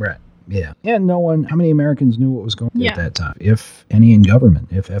partner. Right. Yeah. And no one, how many Americans knew what was going on Yeah. at that time? If any in government,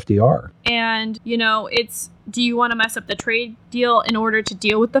 if FDR. And, do you want to mess up the trade deal in order to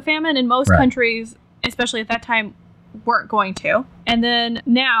deal with the famine? And most Right. countries, especially at that time, weren't going to. And then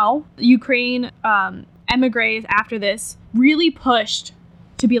now, Ukraine emigres after this really pushed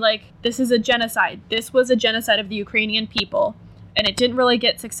to be like, this is a genocide. This was a genocide of the Ukrainian people. And it didn't really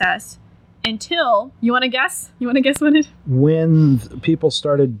get success until, you want to guess? You want to guess when it? When people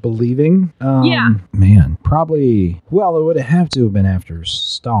started believing, Yeah. Man, probably, well, it would have to have been after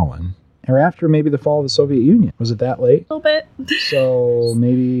Stalin. Or after maybe the fall of the Soviet Union. Was it that late? A little bit. So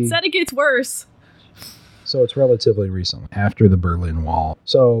maybe... Said it gets worse. So it's relatively recent, after the Berlin Wall.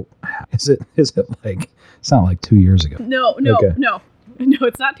 So is it like, it's not like 2 years ago. No, Okay. no,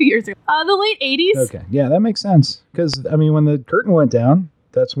 it's not 2 years ago. The late 80s. Okay, yeah, that makes sense. Because, I mean, when the curtain went down,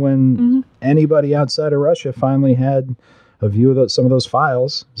 that's when anybody outside of Russia finally had a view of some of those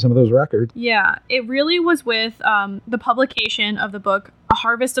files, some of those records. Yeah, it really was with the publication of the book A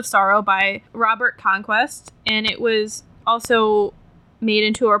Harvest of Sorrow by Robert Conquest, and it was also made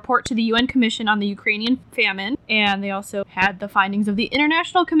into a report to the UN Commission on the Ukrainian Famine, and they also had the findings of the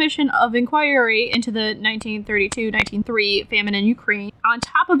International Commission of Inquiry into the 1932-1933 famine in Ukraine. On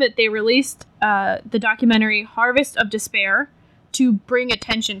top of it, they released the documentary Harvest of Despair to bring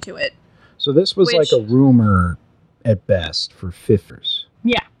attention to it. So this was like a rumor at best for 50s.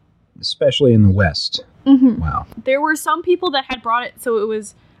 Yeah. Especially in the West. Mm-hmm. Wow. There were some people that had brought it, so it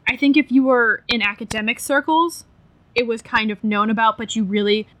was, I think if you were in academic circles, it was kind of known about, but you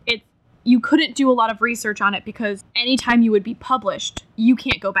couldn't do a lot of research on it because anytime you would be published, you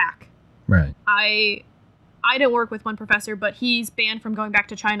can't go back. Right. I didn't work with one professor, but he's banned from going back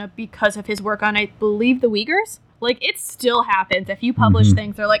to China because of his work on, I believe, the Uyghurs. Like, it still happens. If you publish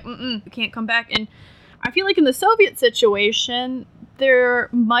things, they're like, you can't come back. And I feel like in the Soviet situation, there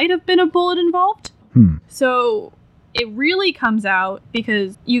might have been a bullet involved. So it really comes out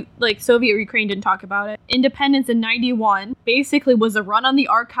because Soviet Ukraine didn't talk about it. Independence in 91 basically was a run on the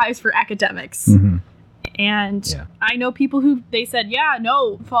archives for academics. And I know people who they said, yeah,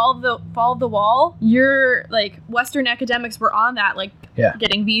 no, fall of the wall. You're like Western academics were on that,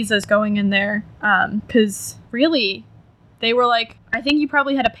 getting visas going in there. Because really, they were like, I think you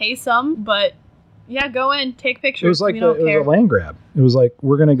probably had to pay some, but yeah, go in, take pictures. It was like it was a land grab. It was like,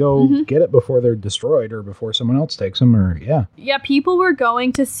 we're going to go get it before they're destroyed or before someone else takes them Yeah, people were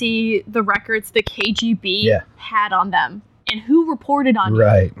going to see the records the KGB had on them and who reported on you.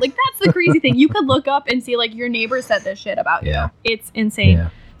 Right. Like, that's the crazy thing. You could look up and see, like, your neighbor said this shit about you. It's insane. Yeah.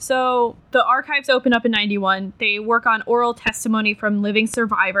 So the archives open up in 91. They work on oral testimony from living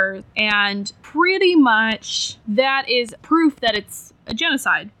survivors. And pretty much that is proof that it's a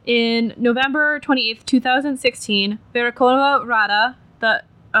genocide. In November 28th, 2016, Verkhovna Rada,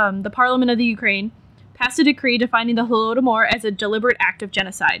 the parliament of the Ukraine, passed a decree defining the Holodomor as a deliberate act of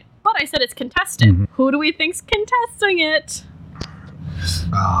genocide. But I said it's contested. Who do we think's contesting it?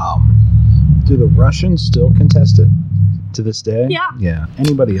 Do the Russians still contest it to this day? Yeah.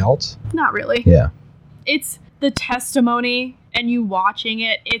 Anybody else? Not really. Yeah. It's the testimony and you watching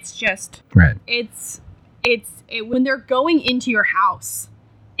it. It's just right. It's when they're going into your house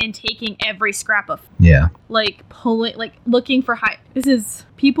and taking every scrap of looking for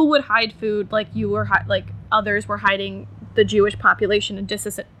people would hide food like you were like others were hiding the Jewish population and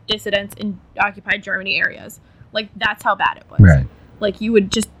dissidents in occupied Germany areas. Like, that's how bad it was. Right. Like, you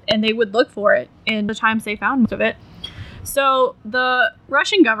would and they would look for it, and the times they found most of it. So the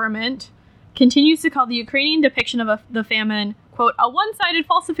Russian government continues to call the Ukrainian depiction of the famine, quote, a one-sided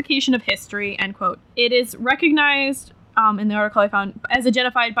falsification of history, end quote. It is recognized, in the article I found, as a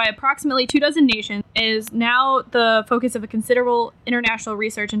genocide by approximately 24 nations, is now the focus of a considerable international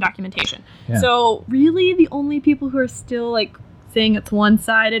research and documentation. Yeah. So really the only people who are still, like, saying it's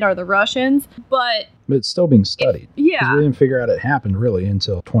one-sided are the Russians, but it's still being studied. Yeah. Because we didn't figure out it happened really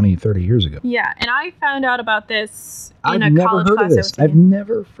until 20, 30 years ago. Yeah, and I found out about this in I've a never college heard class. Of this. I've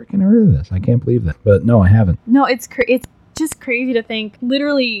never freaking heard of this. I can't believe that. But no, I haven't. No, it's just crazy to think.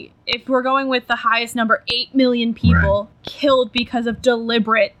 Literally, if we're going with the highest number, 8 million people killed because of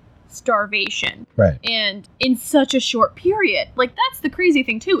deliberate starvation. Right. And in such a short period. Like, that's the crazy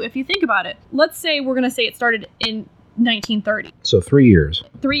thing, too, if you think about it. Let's say we're going to say it started in 1930. So 3 years.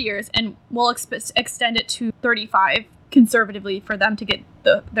 3 years, and we'll extend it to 35 conservatively for them to get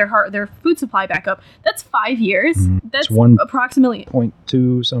their food supply back up. That's 5 years. That's approximately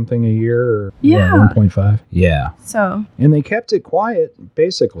 0.2 something a year. Or, 1.5. Yeah. So. And they kept it quiet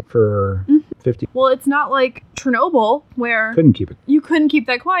basically for 50. Well, it's not like Chernobyl where couldn't keep it. You couldn't keep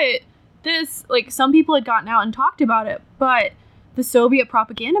that quiet. This, like, some people had gotten out and talked about it, but the Soviet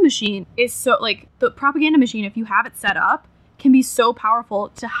propaganda machine is so, like, the propaganda machine, if you have it set up, can be so powerful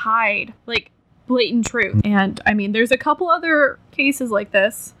to hide, like, blatant truth. And, I mean, there's a couple other cases like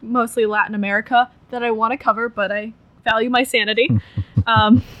this, mostly Latin America, that I want to cover, but I value my sanity.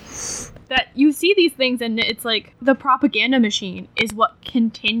 That you see these things and it's like the propaganda machine is what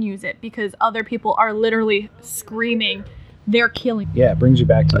continues it because other people are literally screaming, they're killing. Yeah, it brings you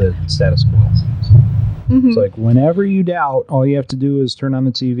back to the status quo. It's like whenever you doubt, all you have to do is turn on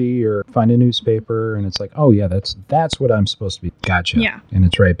the TV or find a newspaper, and it's like, oh yeah, that's what I'm supposed to be. Gotcha. Yeah. And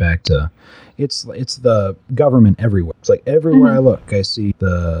it's right back to, it's the government everywhere. It's like everywhere I look, I see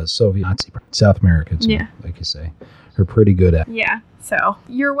the Soviet Nazi. South America too, like you say, are pretty good at. Yeah. So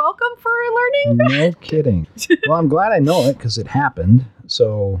you're welcome for learning. No kidding. Well, I'm glad I know it because it happened.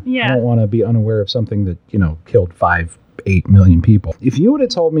 So I don't want to be unaware of something that killed 5-8 million people. If you would have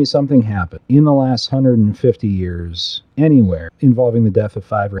told me something happened in the last 150 years anywhere involving the death of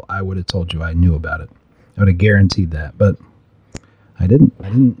 5, I would have told you I knew about it. I would have guaranteed that, but I didn't. I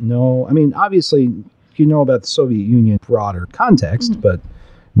didn't know. I mean, obviously, you know about the Soviet Union broader context, but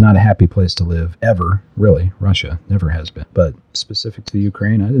not a happy place to live ever, really. Russia never has been. But specific to the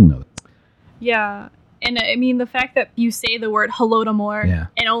Ukraine, I didn't know that. Yeah. And I mean, the fact that you say the word Holodomor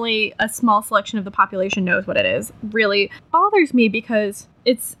and only a small selection of the population knows what it is really bothers me because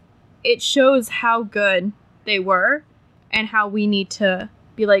it shows how good they were and how we need to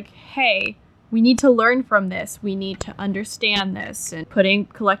be like, hey, we need to learn from this. We need to understand this. And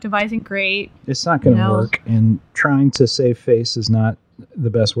collectivizing great. It's not going to work. And trying to save face is not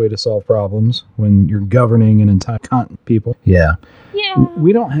the best way to solve problems when you're governing an entire continent, people. Yeah.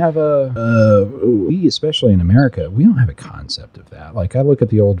 We don't have we, especially in America, we don't have a concept of that. Like, I look at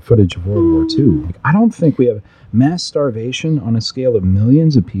the old footage of World War II. Like, I don't think we have mass starvation on a scale of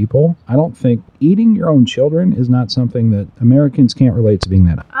millions of people. I don't think eating your own children is not something that Americans can't relate to being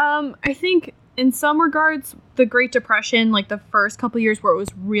that. I think in some regards, the Great Depression, like the first couple of years where it was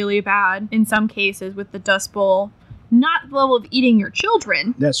really bad, in some cases with the Dust Bowl, not the level of eating your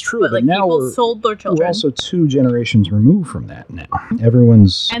children. That's true. But like now people sold their children. We're also 2 generations removed from that now.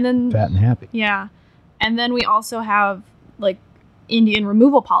 Everyone's fat and happy. Yeah. And then we also have like Indian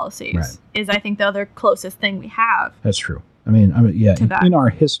removal policies is I think the other closest thing we have. That's true. I mean, yeah, in our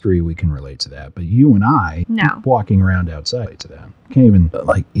history we can relate to that, but you and I walking around outside to that. Can't even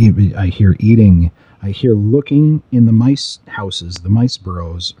I hear looking in the mice houses, the mice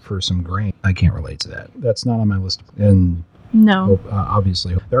burrows for some grain. I can't relate to that. That's not on my list. And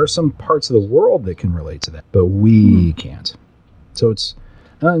obviously, there are some parts of the world that can relate to that, but we can't. So it's,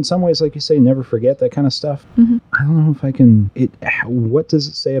 in some ways, like you say, never forget that kind of stuff. I don't know if I can. What does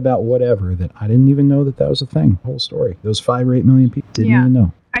it say about whatever that I didn't even know that was a thing? The whole story. Those 5 or 8 million people didn't even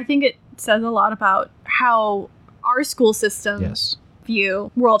know. I think it says a lot about how our school systems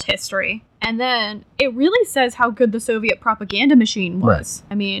view world history. And then it really says how good the Soviet propaganda machine was.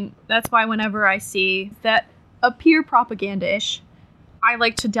 I mean, that's why whenever I see that appear propaganda-ish, I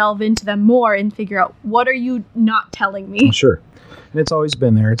like to delve into them more and figure out, what are you not telling me? Sure. And it's always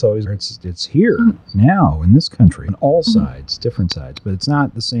been there. It's here now in this country on all sides, different sides. But it's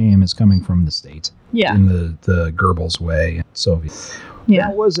not the same as coming from the States in the Goebbels way, Soviet.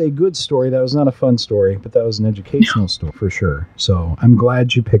 That was a good story. That was not a fun story, but that was an educational story for sure. So I'm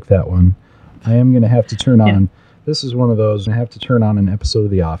glad you picked that one. I am going to have to turn on. This is one of those. I have to turn on an episode of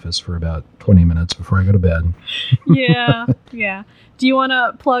The Office for about 20 minutes before I go to bed. Yeah. Do you want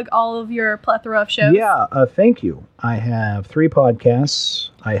to plug all of your plethora of shows? Yeah, thank you. I have 3 podcasts.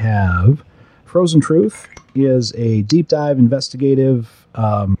 I have Frozen Truth is a deep dive investigative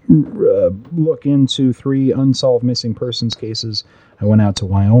look into 3 unsolved missing persons cases. I went out to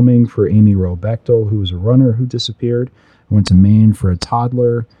Wyoming for Amy Rowe Bechtel, who was a runner who disappeared. I went to Maine for a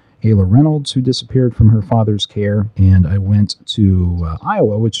toddler, Ayla Reynolds, who disappeared from her father's care. And I went to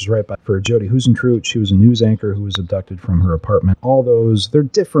Iowa, which is right by, for Jody Husentrut. She was a news anchor who was abducted from her apartment. All those, they're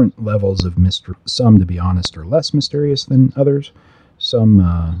different levels of mystery. Some, to be honest, are less mysterious than others. Some,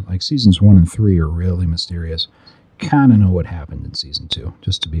 like seasons 1 and 3, are really mysterious. Kind of know what happened in season 2,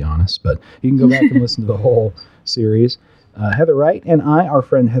 just to be honest. But you can go back and listen to the whole series. Heather Wright and I, our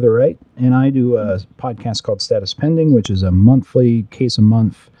friend Heather Wright, and I do a podcast called Status Pending, which is a monthly,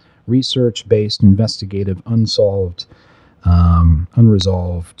 case-a-month, research-based, investigative, unsolved,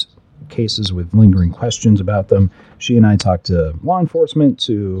 unresolved cases with lingering questions about them. She and I talk to law enforcement,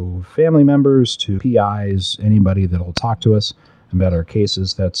 to family members, to PIs, anybody that will talk to us about our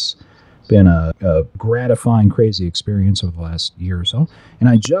cases. That's been a gratifying, crazy experience over the last year or so. And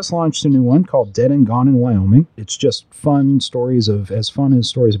I just launched a new one called Dead and Gone in Wyoming. It's just fun stories as fun as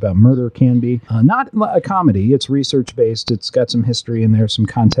stories about murder can be. Not a comedy. It's research-based. It's got some history in there, some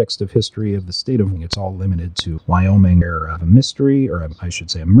context of history of the state of Wyoming. It's all limited to Wyoming. There a mystery, or I should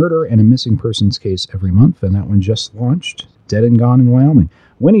say a murder and a missing persons case every month. And that one just launched, Dead and Gone in Wyoming.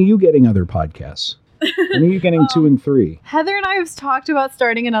 When are you getting other podcasts? When are you getting 2 and 3? Heather and I have talked about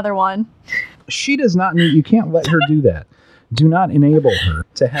starting another one. She does not need, you can't let her do that. Do not enable her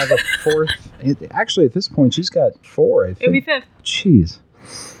to have a 4th. Actually, at this point, she's got 4, I think. It would be 5th. Jeez.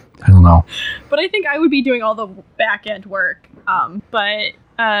 I don't know. But I think I would be doing all the back end work. But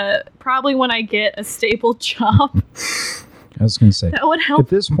probably when I get a stable job. I was going to say. That would help. At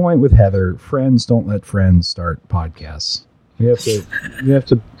this point with Heather, friends don't let friends start podcasts. You have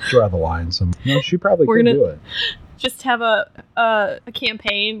to draw the line. She probably could do it. Just have a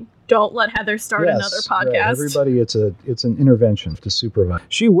campaign. Don't let Heather start another podcast. Right. Everybody, it's an intervention to supervise.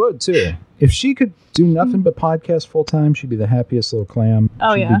 She would too. If she could do nothing but podcast full time, she'd be the happiest little clam.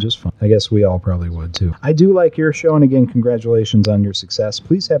 Oh, she'd be just fun. I guess we all probably would too. I do like your show, and again, congratulations on your success.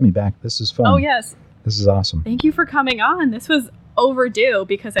 Please have me back. This is fun. Oh yes. This is awesome. Thank you for coming on. This was overdue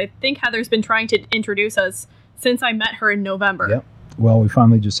because I think Heather's been trying to introduce us since I met her in November. Yep. Well, we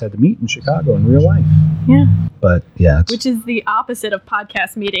finally just had to meet in Chicago in real life. Yeah. But yeah. Which is the opposite of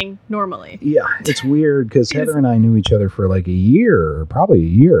podcast meeting normally. Yeah. It's weird because Heather and I knew each other for like probably a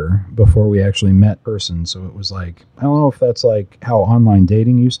year before we actually met in person. So it was like, I don't know if that's like how online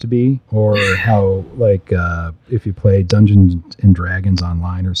dating used to be, or how like if you play Dungeons and Dragons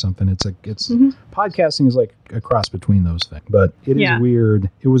online or something. Podcasting is like a cross between those things. But it is weird.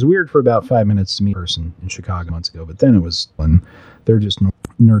 It was weird for about 5 minutes to meet in person in Chicago months ago. But then it was fun. They're just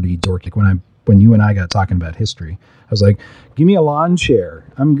nerdy, dorky. When you and I got talking about history, I was like, "Give me a lawn chair.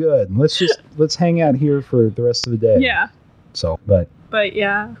 I'm good. Let's hang out here for the rest of the day." Yeah. So, but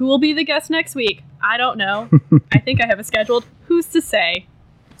yeah, who will be the guest next week? I don't know. I think I have it scheduled. Who's to say?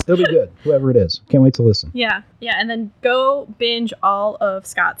 It'll be good, whoever it is. Can't wait to listen. Yeah, and then go binge all of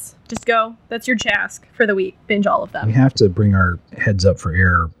Scott's. Just go. That's your task for the week. Binge all of them. We have to bring our heads up for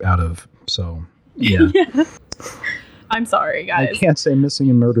air out of. So yeah. Yeah. I'm sorry, guys. I can't say missing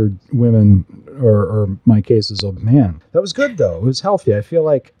and murdered women or my cases. Oh man, that was good though. It was healthy. I feel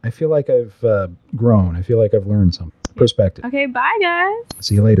like I've grown. I feel like I've learned some perspective. Okay, bye guys.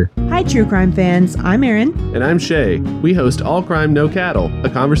 See you later. Hi, true crime fans. I'm Erin. And I'm Shay. We host All Crime No Cattle, a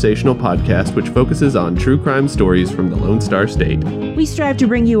conversational podcast which focuses on true crime stories from the Lone Star State. We strive to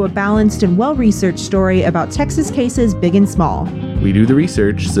bring you a balanced and well-researched story about Texas cases big and small. We do the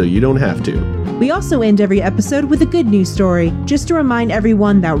research so you don't have to. We also end every episode with a good news story, just to remind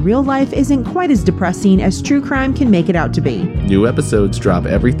everyone that real life isn't quite as depressing as true crime can make it out to be. New episodes drop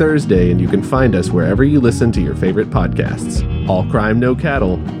every Thursday, and you can find us wherever you listen to your favorite podcasts. All Crime No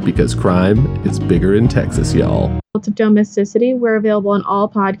Cattle, because crime is bigger in Texas, y'all. Cult of Domesticity. We're available on all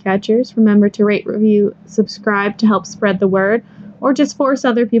podcatchers. Remember to rate, review, subscribe to help spread the word, or just force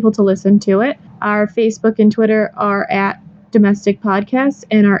other people to listen to it. Our Facebook and Twitter are at Domestic Podcast,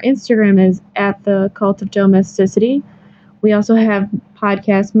 and our Instagram is at the Cult of Domesticity. We also have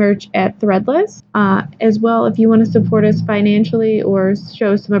podcast merch at Threadless. As well, if you want to support us financially or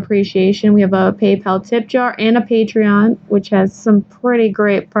show some appreciation, we have a PayPal tip jar and a Patreon, which has some pretty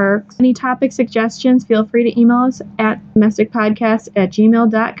great perks. Any topic suggestions, feel free to email us at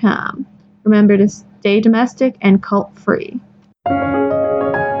domesticpodcast@gmail.com. Remember to stay domestic and cult free.